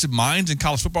offensive minds in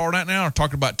college football right now are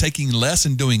talking about taking less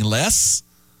and doing less.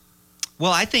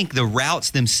 Well, I think the routes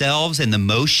themselves and the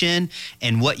motion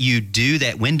and what you do,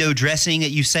 that window dressing that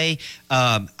you say,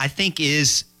 I think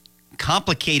is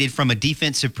complicated from a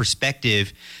defensive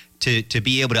perspective to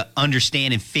be able to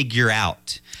understand and figure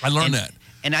out. I learned that.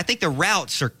 And I think the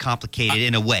routes are complicated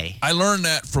in a way. I learned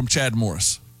that from Chad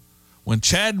Morris. When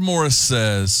Chad Morris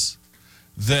says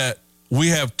that we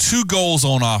have 2 goals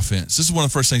on offense, this is one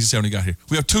of the first things he said when he got here.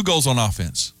 We have 2 goals on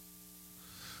offense.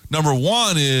 Number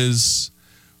one is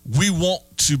we want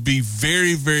to be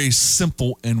very, very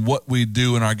simple in what we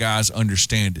do and our guys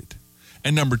understand it.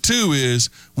 And number 2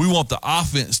 is we want the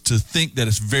offense to think that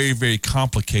it's very, very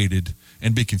complicated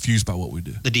and be confused by what we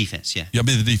do. The defense, yeah. Yeah,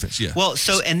 the defense, yeah. Well,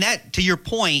 so, and that, to your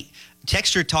point,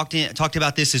 Texter talked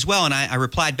about this as well, and I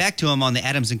replied back to him on the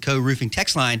Adams & Co. roofing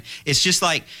text line. It's just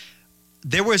like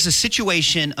there was a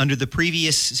situation under the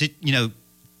previous,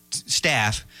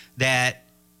 staff that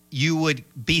you would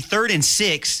be 3rd and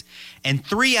 6, and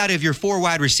 3 out of your 4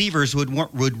 wide receivers would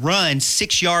run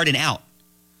 6-yard and out.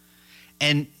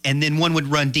 And then one would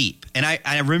run deep. And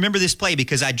I remember this play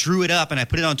because I drew it up and I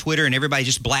put it on Twitter and everybody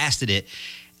just blasted it.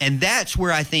 And that's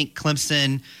where I think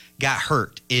Clemson got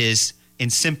hurt, is in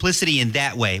simplicity in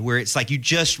that way, where it's like you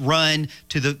just run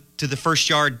to the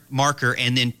 1st-yard marker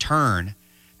and then turn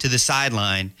to the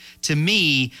sideline. To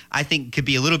me, I think could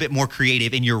be a little bit more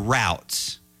creative in your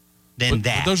routes than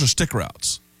that. But those are stick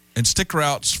routes. And stick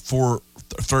routes for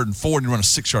 3rd and 4, and you run a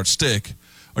 6-yard stick,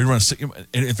 or you run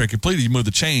and if they're completed, you move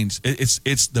the chains.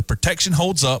 It's the protection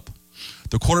holds up.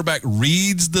 The quarterback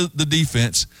reads the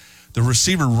defense. The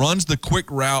receiver runs the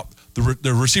quick route.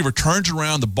 The receiver turns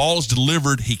around. The ball is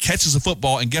delivered. He catches the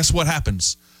football, and guess what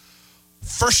happens?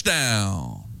 First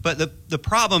down. But the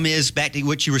problem is, back to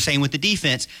what you were saying with the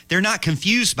defense, they're not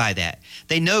confused by that.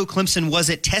 They know Clemson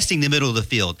wasn't testing the middle of the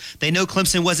field. They know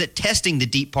Clemson wasn't testing the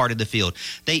deep part of the field.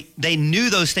 They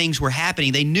knew those things were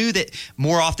happening. They knew that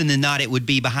more often than not it would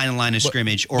be behind the line of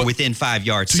scrimmage or within 5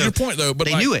 yards. To your point, though, but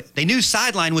they knew it. They knew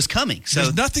sideline was coming. So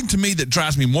there's nothing to me that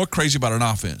drives me more crazy about an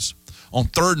offense. On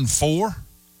 3rd and 4,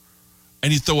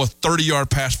 and you throw a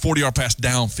 30-yard pass, 40-yard pass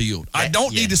downfield. I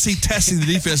don't need to see testing the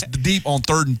defense deep on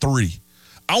 3rd and 3.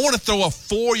 I want to throw a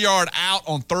 4-yard out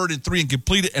on 3rd and 3 and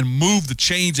complete it and move the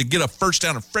chains and get a first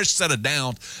down, a fresh set of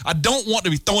downs. I don't want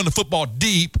to be throwing the football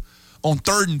deep on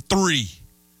 3rd and 3.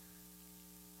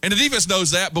 And the defense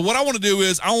knows that, but what I want to do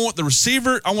is I want the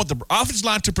receiver, I want the offensive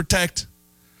line to protect,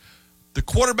 the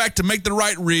quarterback to make the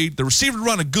right read, the receiver to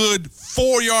run a good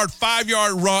 4-yard,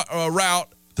 5-yard route,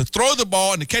 to throw the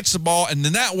ball and to catch the ball, and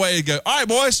then that way you go, all right,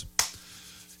 boys,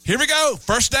 here we go,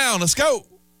 first down, let's go.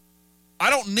 I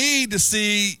don't need to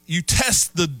see you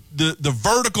test the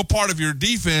vertical part of your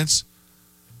defense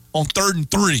on 3rd and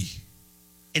 3.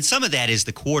 And some of that is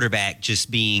the quarterback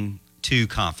just being too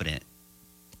confident.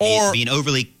 Or being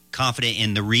overly confident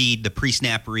in the read, the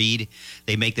pre-snap read.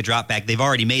 They make the drop back. They've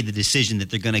already made the decision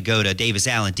that they're going to go to Davis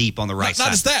Allen deep on the right side.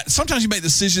 Not just that. Sometimes you make the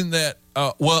decision that,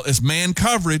 it's man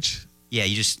coverage. Yeah,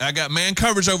 I got man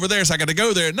coverage over there, so I got to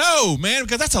go there. No, man,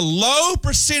 because that's a low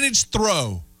percentage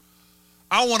throw.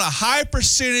 I want a high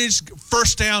percentage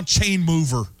first down chain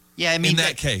mover. Yeah, I mean, in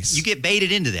that case, you get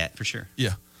baited into that for sure.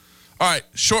 Yeah. All right,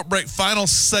 short break, final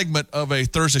segment of a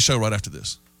Thursday show right after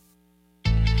this.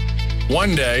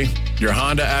 One day, your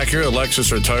Honda, Acura,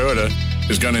 Lexus, or Toyota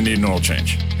is going to need an oil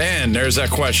change. And there's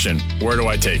that question, where do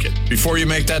I take it? Before you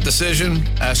make that decision,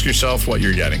 ask yourself what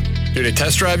you're getting. Do they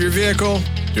test drive your vehicle?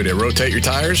 Do they rotate your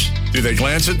tires? Do they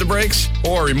glance at the brakes?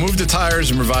 Or remove the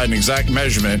tires and provide an exact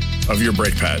measurement of your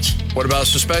brake pads? What about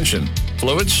suspension?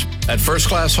 Fluids? At First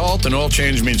Class Halt, an oil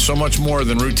change means so much more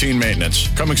than routine maintenance.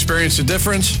 Come experience the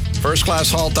difference.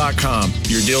 FirstClassHalt.com,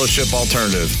 your dealership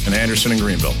alternative in Anderson and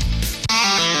Greenville.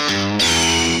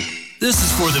 This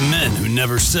is for the men who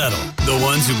never settle, the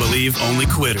ones who believe only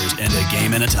quitters end a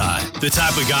game in a tie, the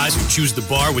type of guys who choose the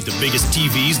bar with the biggest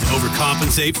TVs to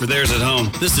overcompensate for theirs at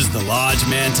home. This is the Lodge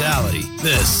mentality.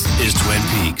 This is Twin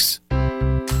Peaks.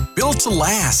 Built to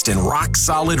last and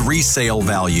rock-solid resale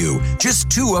value. Just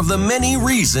two of the many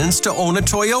reasons to own a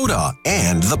Toyota.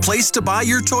 And the place to buy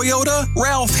your Toyota?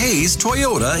 Ralph Hayes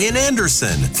Toyota in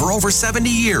Anderson. For over 70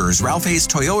 years, Ralph Hayes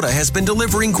Toyota has been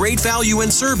delivering great value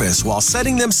and service while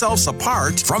setting themselves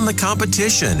apart from the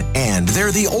competition. And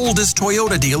they're the oldest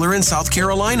Toyota dealer in South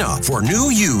Carolina. For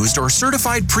new, used, or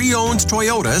certified pre-owned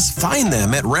Toyotas, find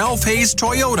them at Ralph Hayes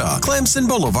Toyota, Clemson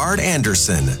Boulevard,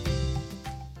 Anderson.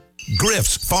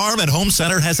 Griff's Farm and Home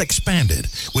Center has expanded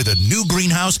with a new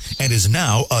greenhouse and is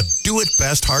now a Do It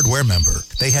Best hardware member.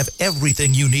 They have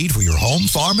everything you need for your home,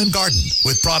 farm, and garden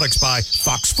with products by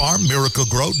Fox Farm, Miracle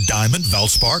Grow, Diamond,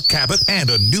 Valspar, Cabot, and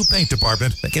a new paint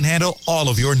department that can handle all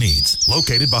of your needs.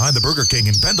 Located behind the Burger King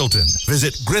in Pendleton.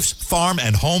 Visit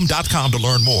griffsfarmandhome.com to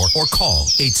learn more or call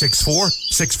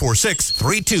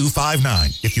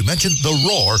 864-646-3259. If you mention The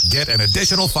Roar, get an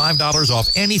additional $5 off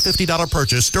any $50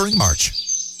 purchase during March.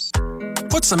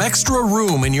 Put some extra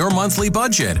room in your monthly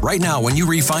budget. Right now, when you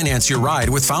refinance your ride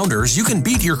with Founders, you can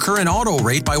beat your current auto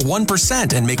rate by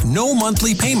 1% and make no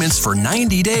monthly payments for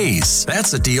 90 days.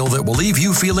 That's a deal that will leave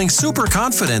you feeling super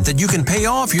confident that you can pay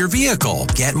off your vehicle.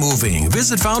 Get moving.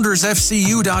 Visit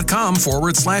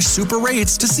foundersfcu.com/super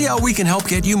rates to see how we can help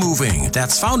get you moving.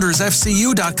 That's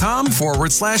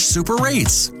foundersfcu.com/super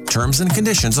rates. Terms and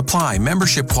conditions apply.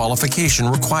 Membership qualification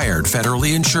required.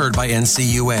 Federally insured by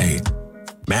NCUA.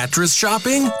 Mattress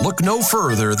shopping? Look no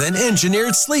further than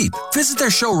Engineered Sleep. Visit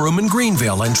their showroom in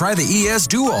Greenville and try the ES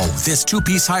Duo. This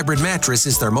two-piece hybrid mattress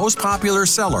is their most popular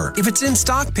seller. If it's in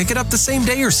stock, pick it up the same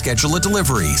day or schedule a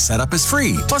delivery. Setup is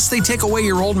free. Plus, they take away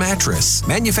your old mattress.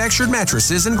 Manufactured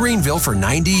mattresses in Greenville for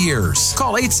 90 years.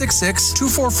 Call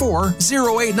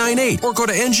 866-244-0898 or go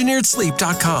to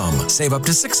engineeredsleep.com. Save up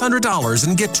to $600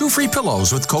 and get 2 free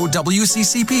pillows with code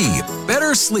WCCP.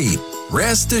 Better sleep.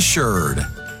 Rest assured.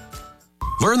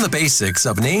 Learn the basics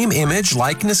of name, image,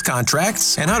 likeness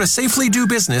contracts, and how to safely do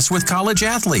business with college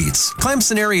athletes.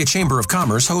 Clemson Area Chamber of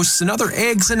Commerce hosts another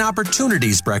Eggs and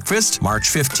Opportunities breakfast March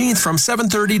 15th from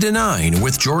 7:30 to 9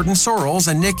 with Jordan Sorrells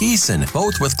and Nick Eason,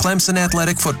 both with Clemson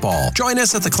Athletic Football. Join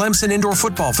us at the Clemson Indoor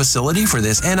Football Facility for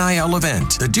this NIL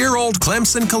event. The dear old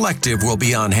Clemson Collective will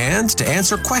be on hand to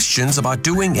answer questions about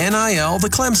doing NIL the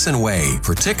Clemson way.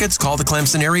 For tickets, call the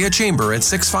Clemson Area Chamber at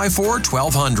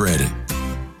 654-1200.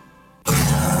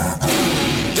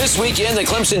 This weekend, the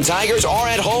Clemson Tigers are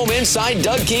at home inside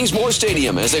Doug Kingsmore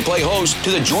Stadium as they play host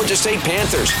to the Georgia State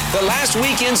Panthers. The last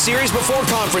weekend series before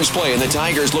conference play, and the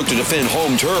Tigers look to defend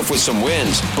home turf with some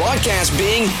wins. Broadcast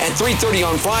being at 3:30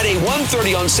 on Friday,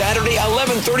 1:30 on Saturday,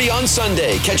 11:30 on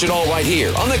Sunday. Catch it all right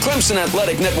here on the Clemson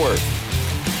Athletic Network.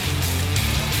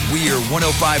 We are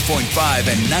 105.5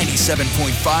 and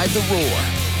 97.5 The Roar,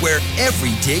 where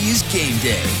every day is game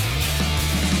day.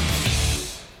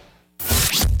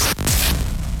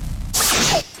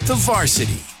 The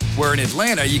Varsity, where in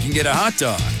Atlanta you can get a hot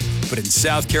dog, but in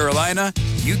South Carolina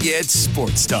you get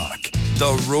sports talk.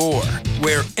 The Roar,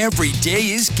 where every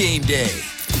day is game day.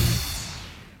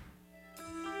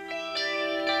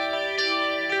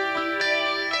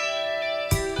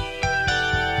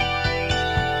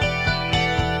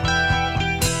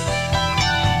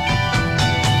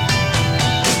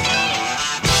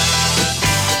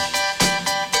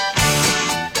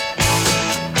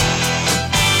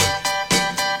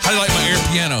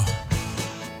 Piano.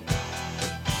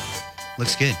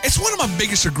 Looks good. It's one of my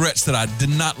biggest regrets that I did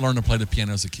not learn to play the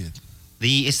piano as a kid.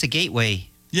 It's the gateway.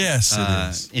 Yes, it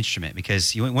is. Instrument,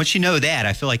 because once you know that,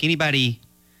 I feel like everybody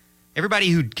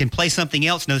who can play something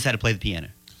else knows how to play the piano.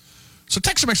 So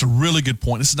Texas makes a really good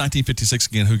point. This is 1956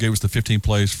 again, who gave us the 15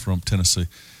 plays from Tennessee.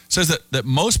 Says that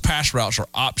most pass routes are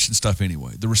option stuff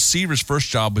anyway. The receiver's first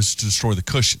job is to destroy the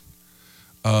cushion.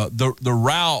 The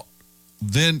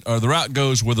route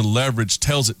goes where the leverage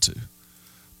tells it to.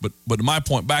 But my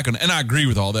point back, and I agree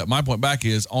with all that, my point back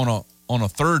is on a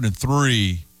 3rd and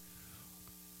 3,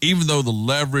 even though the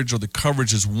leverage or the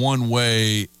coverage is one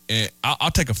way,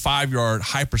 I'll take a 5-yard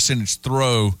high percentage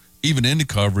throw, even into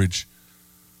coverage,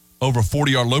 over a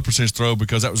 40-yard low percentage throw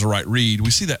because that was the right read. We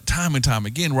see that time and time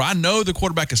again where I know the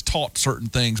quarterback is taught certain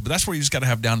things, but that's where you just got to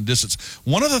have down and distance.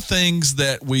 One of the things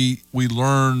that we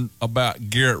learned about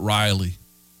Garrett Riley,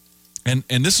 and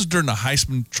this is during the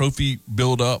Heisman Trophy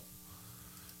build-up,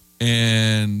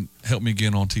 and help me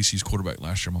again on TCU's quarterback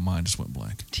last year. My mind just went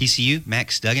blank. TCU,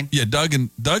 Max Duggan? Yeah,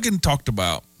 Duggan talked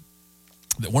about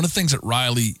that one of the things that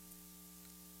Riley,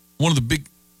 one of the big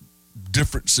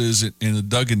differences in the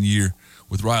Duggan year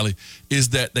with Riley is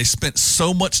that they spent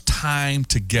so much time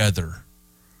together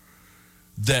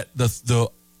that the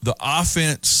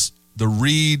offense, the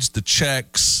reads, the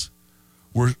checks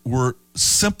were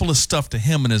simplest stuff to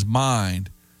him in his mind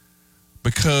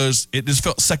because it just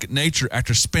felt second nature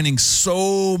after spending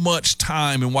so much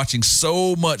time and watching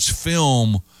so much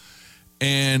film.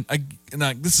 And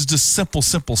this is just simple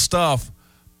stuff,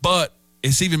 but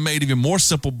it's even made even more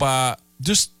simple by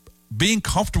just being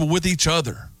comfortable with each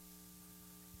other.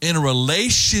 In a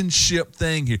relationship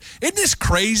thing here. Isn't this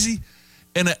crazy?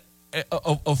 And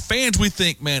of fans, we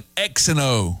think, man, X and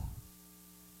O.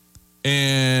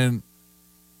 And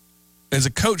as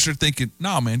a coach, they're thinking,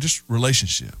 no, man, just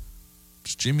relationship.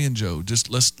 Just Jimmy and Joe.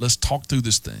 Just let's talk through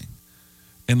this thing.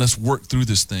 And let's work through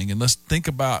this thing. And let's think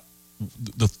about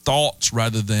the thoughts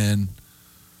rather than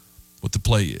what the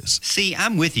play is. See,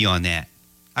 I'm with you on that.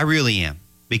 I really am.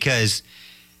 Because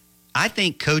I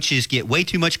think coaches get way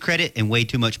too much credit and way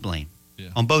too much blame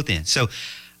on both ends. So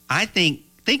I think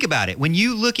about it. When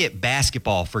you look at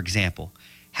basketball, for example,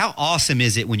 how awesome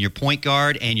is it when your point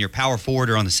guard and your power forward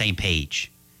are on the same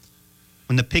page?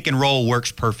 When the pick and roll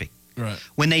works perfect. Right.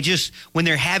 When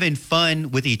they're having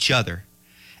fun with each other.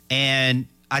 And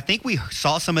I think we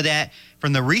saw some of that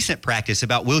from the recent practice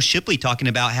about Will Shipley talking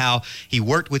about how he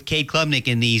worked with Cade Klubnik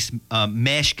in these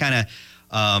mesh kind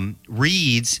of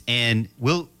reads, and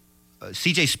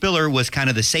C.J. Spiller was kind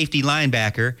of the safety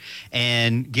linebacker,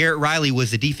 and Garrett Riley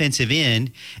was the defensive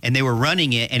end, and they were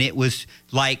running it, and it was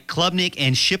like Klubnik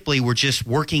and Shipley were just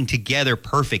working together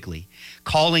perfectly,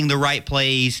 calling the right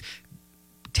plays,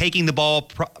 taking the ball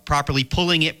properly,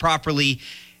 pulling it properly,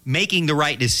 making the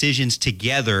right decisions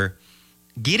together.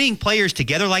 Getting players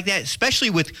together like that, especially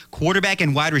with quarterback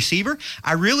and wide receiver,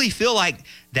 I really feel like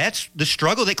that's the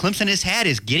struggle that Clemson has had,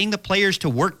 is getting the players to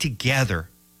work together.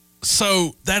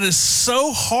 So that is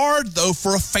so hard, though,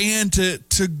 for a fan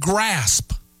to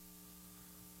grasp.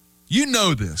 You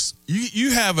know this.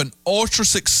 You have an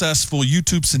ultra-successful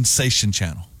YouTube sensation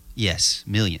channel. Yes,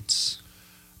 millions.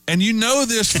 And you know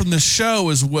this from the show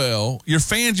as well. Your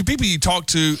fans, your people you talk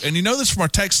to, and you know this from our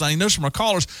text line, you know this from our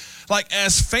callers. Like,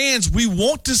 as fans, we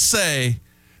want to say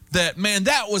that, man,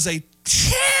 that was a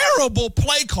terrible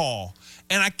play call.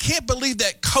 And I can't believe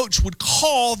that coach would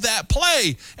call that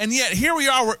play. And yet here we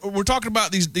are. We're talking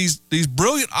about these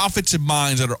brilliant offensive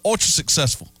minds that are ultra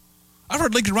successful. I've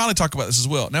heard Lincoln Riley talk about this as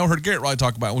well. Now we heard Garrett Riley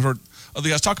talk about it. We've heard other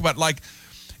guys talk about it.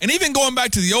 And even going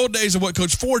back to the old days of what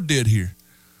Coach Ford did here.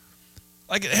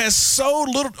 Like, it has so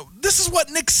little. This is what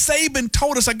Nick Saban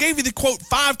told us. I gave you the quote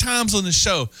 5 times on the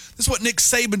show. This is what Nick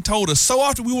Saban told us. So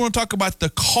often we want to talk about the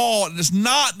call, and it's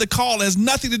not the call. It has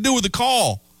nothing to do with the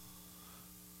call.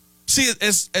 See,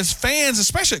 as fans,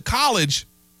 especially at college,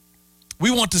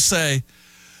 we want to say,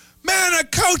 man,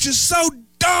 that coach is so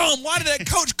dumb. Why did that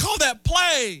coach call that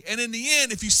play? And in the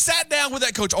end, if you sat down with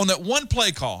that coach on that one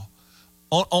play call,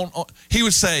 he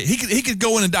would say, he could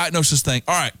go in and diagnose this thing.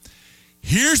 All right,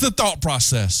 here's the thought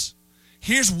process.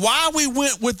 Here's why we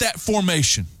went with that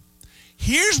formation.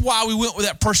 Here's why we went with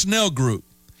that personnel group.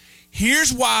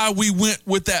 Here's why we went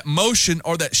with that motion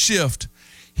or that shift.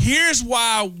 Here's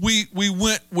why we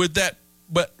went with that,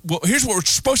 but here's what we're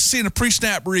supposed to see in a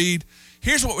pre-snap read.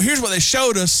 Here's what they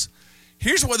showed us.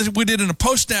 Here's what we did in a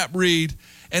post-snap read.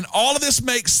 And all of this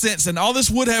makes sense, and all this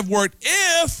would have worked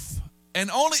if, and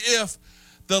only if,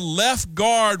 the left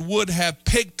guard would have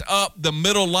picked up the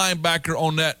middle linebacker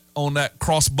on that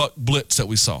cross-buck blitz that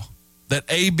we saw, that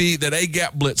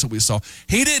A-gap blitz that we saw.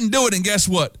 He didn't do it, and guess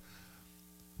what?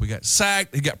 We got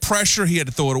sacked. He got pressure. He had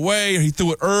to throw it away, or he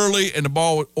threw it early, and the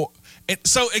ball. And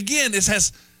so again, as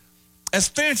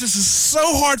fans, this is so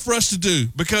hard for us to do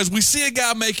because we see a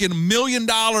guy making $1 million,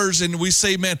 and we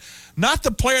say, man, not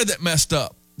the player that messed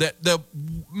up.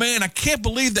 Man, I can't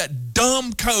believe that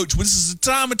dumb coach. This is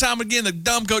time and time again, the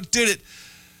dumb coach did it.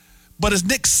 But as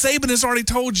Nick Saban has already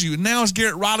told you, and now as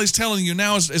Garrett Riley's telling you,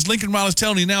 now as Lincoln Riley's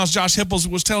telling you, now as Josh Hipples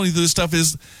was telling you, this stuff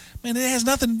is, man, it has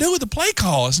nothing to do with the play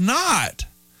call. It's not.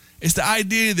 It's the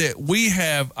idea that we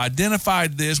have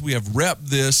identified this, we have repped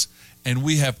this, and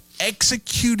we have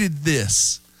executed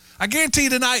this. I guarantee you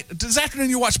tonight, this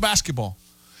afternoon you watch basketball,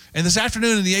 and this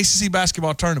afternoon in the ACC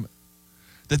basketball tournament,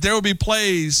 that there will be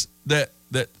plays that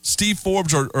Steve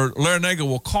Forbes or Larry Nagel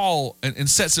will call and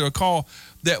sets their call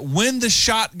that when the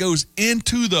shot goes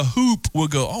into the hoop, we'll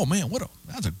go, oh, man,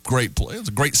 that's a great play. It was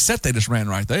a great set they just ran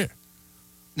right there.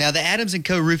 Now, the Adams &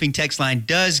 Co. Roofing text line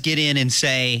does get in and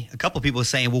say, a couple of people are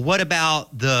saying, well, what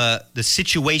about the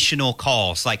situational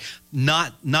calls? Like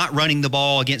not running the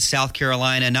ball against South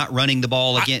Carolina, not running the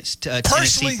ball against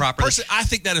Tennessee properly. Personally, I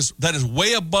think that is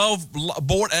way above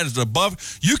board. That is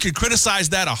above. You can criticize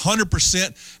that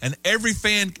 100%, and every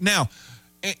fan. Now,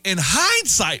 in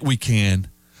hindsight, we can.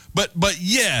 But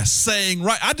yes, saying,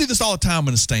 right, I do this all the time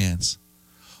in the stands.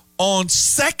 On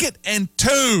 2nd and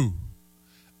 2,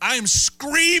 I am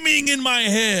screaming in my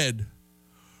head,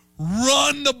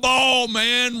 run the ball,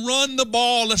 man, run the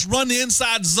ball. Let's run the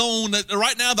inside zone.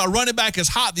 Right now, the running back is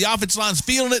hot. The offensive line's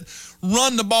feeling it.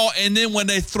 Run the ball. And then when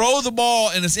they throw the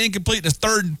ball and it's incomplete, it's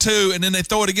 3rd and 2, and then they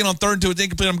throw it again on 3rd and 2, it's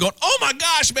incomplete. I'm going, oh, my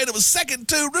gosh, man, it was 2nd and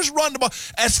 2. Just run the ball.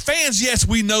 As fans, yes,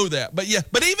 we know that. But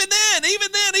even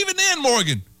then,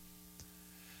 Morgan,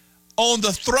 on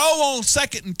the throw on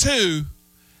 2nd and 2,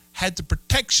 had the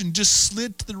protection just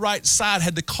slid to the right side,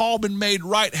 had the call been made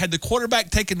right, had the quarterback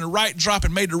taken the right drop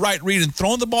and made the right read and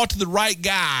thrown the ball to the right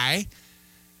guy,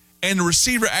 and the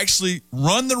receiver actually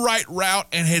run the right route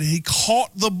and had he caught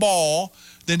the ball,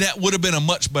 then that would have been a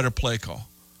much better play call.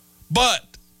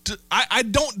 But I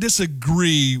don't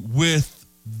disagree with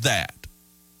that.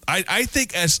 I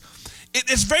think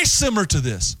it's very similar to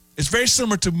this. It's very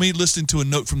similar to me listening to a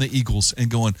note from the Eagles and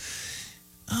going,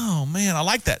 oh, man, I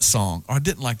like that song, or I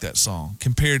didn't like that song,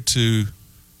 compared to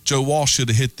Joe Walsh should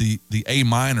have hit the A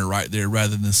minor right there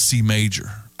rather than the C major.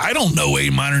 I don't know A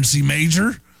minor and C major.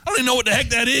 I don't even know what the heck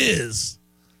that is.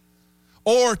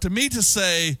 Or to me to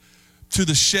say to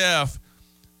the chef,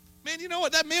 man, you know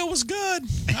what, that meal was good.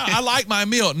 I like my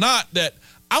meal. Not that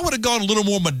I would have gone a little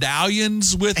more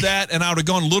medallions with that, and I would have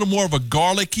gone a little more of a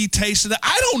garlicky taste of that.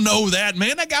 I don't know that,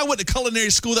 man. That guy went to culinary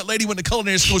school. That lady went to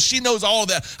culinary school. She knows all of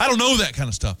that. I don't know that kind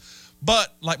of stuff.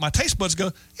 But, like, my taste buds go,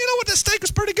 you know what, that steak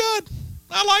was pretty good.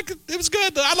 I like it. It was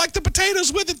good. I like the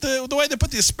potatoes with it, the way they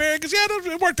put the asparagus. Yeah,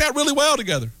 it worked out really well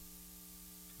together.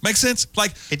 Make sense?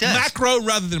 Like, it does. Macro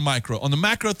rather than micro. On the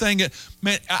macro thing,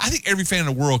 man, I think every fan in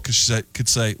the world could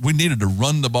say we needed to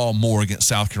run the ball more against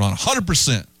South Carolina.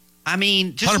 100%. I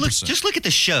mean, just look at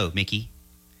the show, Mickey.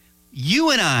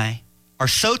 You and I are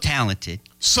so talented.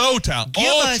 So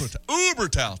talented. Uber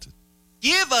talented.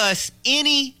 Give us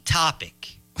any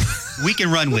topic. We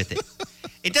can run with it.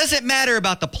 It doesn't matter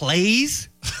about the plays.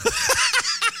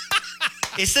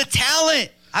 It's the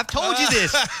talent. I've told you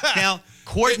this. Now,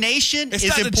 coordination is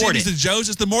important. It's not the Jimmys and Joes.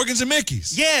 It's the Morgans and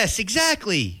Mickeys. Yes,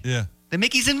 exactly. Yeah. The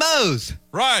Mickeys and Moes.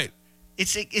 Right.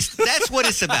 It's that's what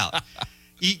it's about.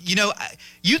 You know,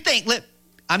 you think,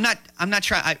 I'm not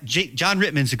trying. John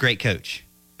Rittman's a great coach,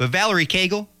 but Valerie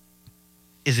Cagle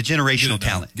is a generational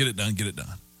talent. Get it done.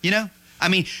 You know, I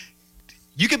mean,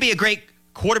 you could be a great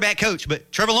quarterback coach,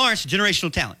 but Trevor Lawrence,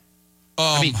 generational talent.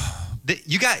 I mean,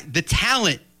 you got the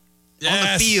talent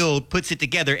on the field puts it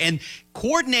together, and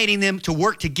coordinating them to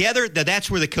work together,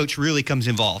 that's where the coach really comes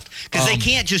involved, because they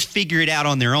can't just figure it out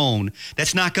on their own.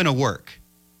 That's not going to work.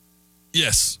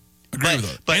 Yes. Agree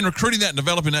with that. And recruiting that and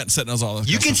developing that and setting those all up.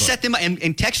 You can set them up, and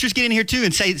texters get in here too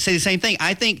and say the same thing.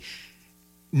 I think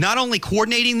not only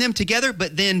coordinating them together,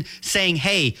 but then saying,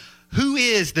 hey, who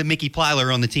is the Mickey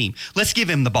Plyler on the team? Let's give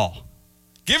him the ball.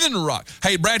 Give them the rock.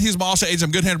 Hey, Brad Hughes, my Allstate agent.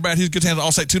 I'm good hand. Brad Hughes, good hand.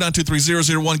 Allstate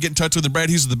 2923001. Get in touch with him. Brad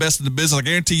Hughes is the best in the business. I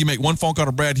guarantee you make one phone call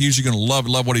to Brad Hughes, you're going to love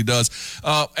what he does.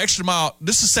 Extra mile.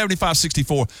 This is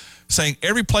 7564. Saying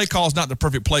every play call is not the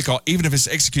perfect play call, even if it's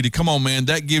executed. Come on, man.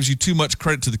 That gives you too much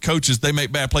credit to the coaches. They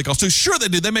make bad play calls too. Sure they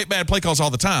do. They make bad play calls all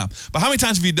the time. But how many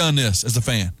times have you done this as a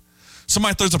fan?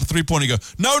 Somebody throws up a three-pointer and you go,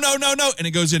 no. And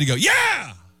it goes in and you go,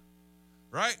 yeah!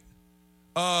 Right?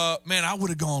 Man, I would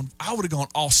have gone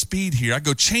all speed here. I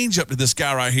go change up to this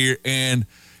guy right here, and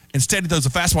instead he throws a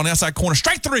fastball on the outside corner.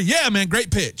 Strike three. Yeah, man, great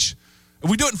pitch.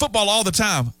 We do it in football all the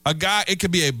time. It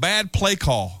could be a bad play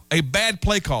call,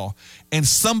 and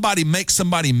somebody makes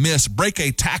somebody miss, break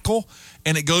a tackle,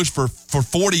 and it goes for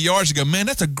 40 yards. You go, man,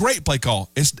 that's a great play call.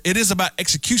 It is about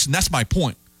execution. That's my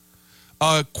point.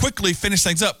 Quickly finish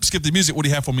things up. Skip the music. What do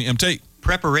you have for me, MT?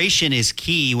 Preparation is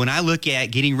key. When I look at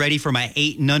getting ready for my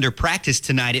 8 and under practice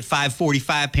tonight at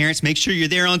 5:45, parents, make sure you're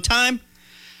there on time.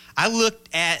 I looked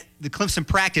at the Clemson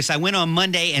practice. I went on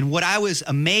Monday, and what I was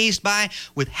amazed by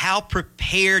with how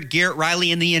prepared Garrett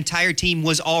Riley and the entire team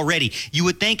was already. You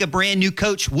would think a brand new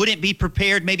coach wouldn't be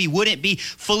prepared, maybe wouldn't be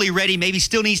fully ready, maybe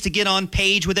still needs to get on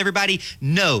page with everybody.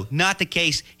 No, not the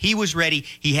case. He was ready.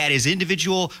 He had his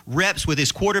individual reps with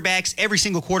his quarterbacks. Every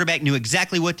single quarterback knew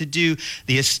exactly what to do.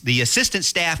 The assistant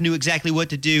staff knew exactly what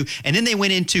to do. And then they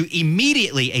went into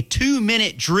immediately a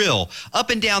 2-minute drill up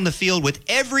and down the field with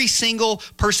every single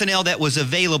personnel that was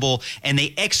available, and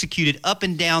they executed up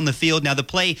and down the field. Now, the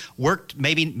play worked,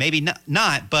 maybe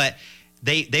not, but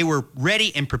they were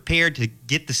ready and prepared to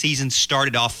get the season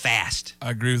started off fast.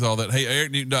 I agree with all that. Hey,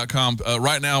 EricNewton.com.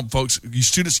 Right now, folks, you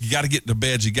students, you got to get the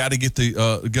badge. You got to get get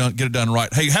it done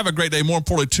right. Hey, have a great day. More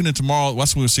importantly, tune in tomorrow.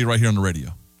 That's when we'll see you right here on the radio.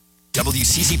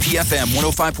 WCCP-FM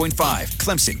 105.5,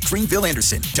 Clemson, Greenville,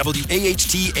 Anderson.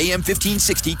 WAHT AM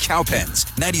 1560, Cowpens.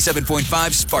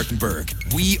 97.5, Spartanburg.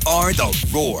 We are the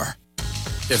Roar.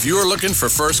 If you are looking for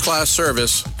first-class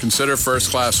service, consider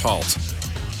First Class Halt.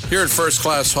 Here at First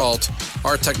Class Halt,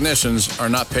 our technicians are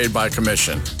not paid by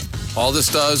commission. All this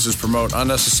does is promote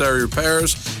unnecessary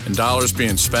repairs and dollars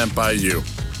being spent by you.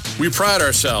 We pride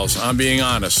ourselves on being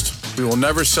honest. We will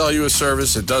never sell you a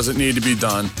service that doesn't need to be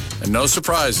done, and no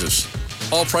surprises.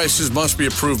 All prices must be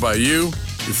approved by you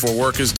before work is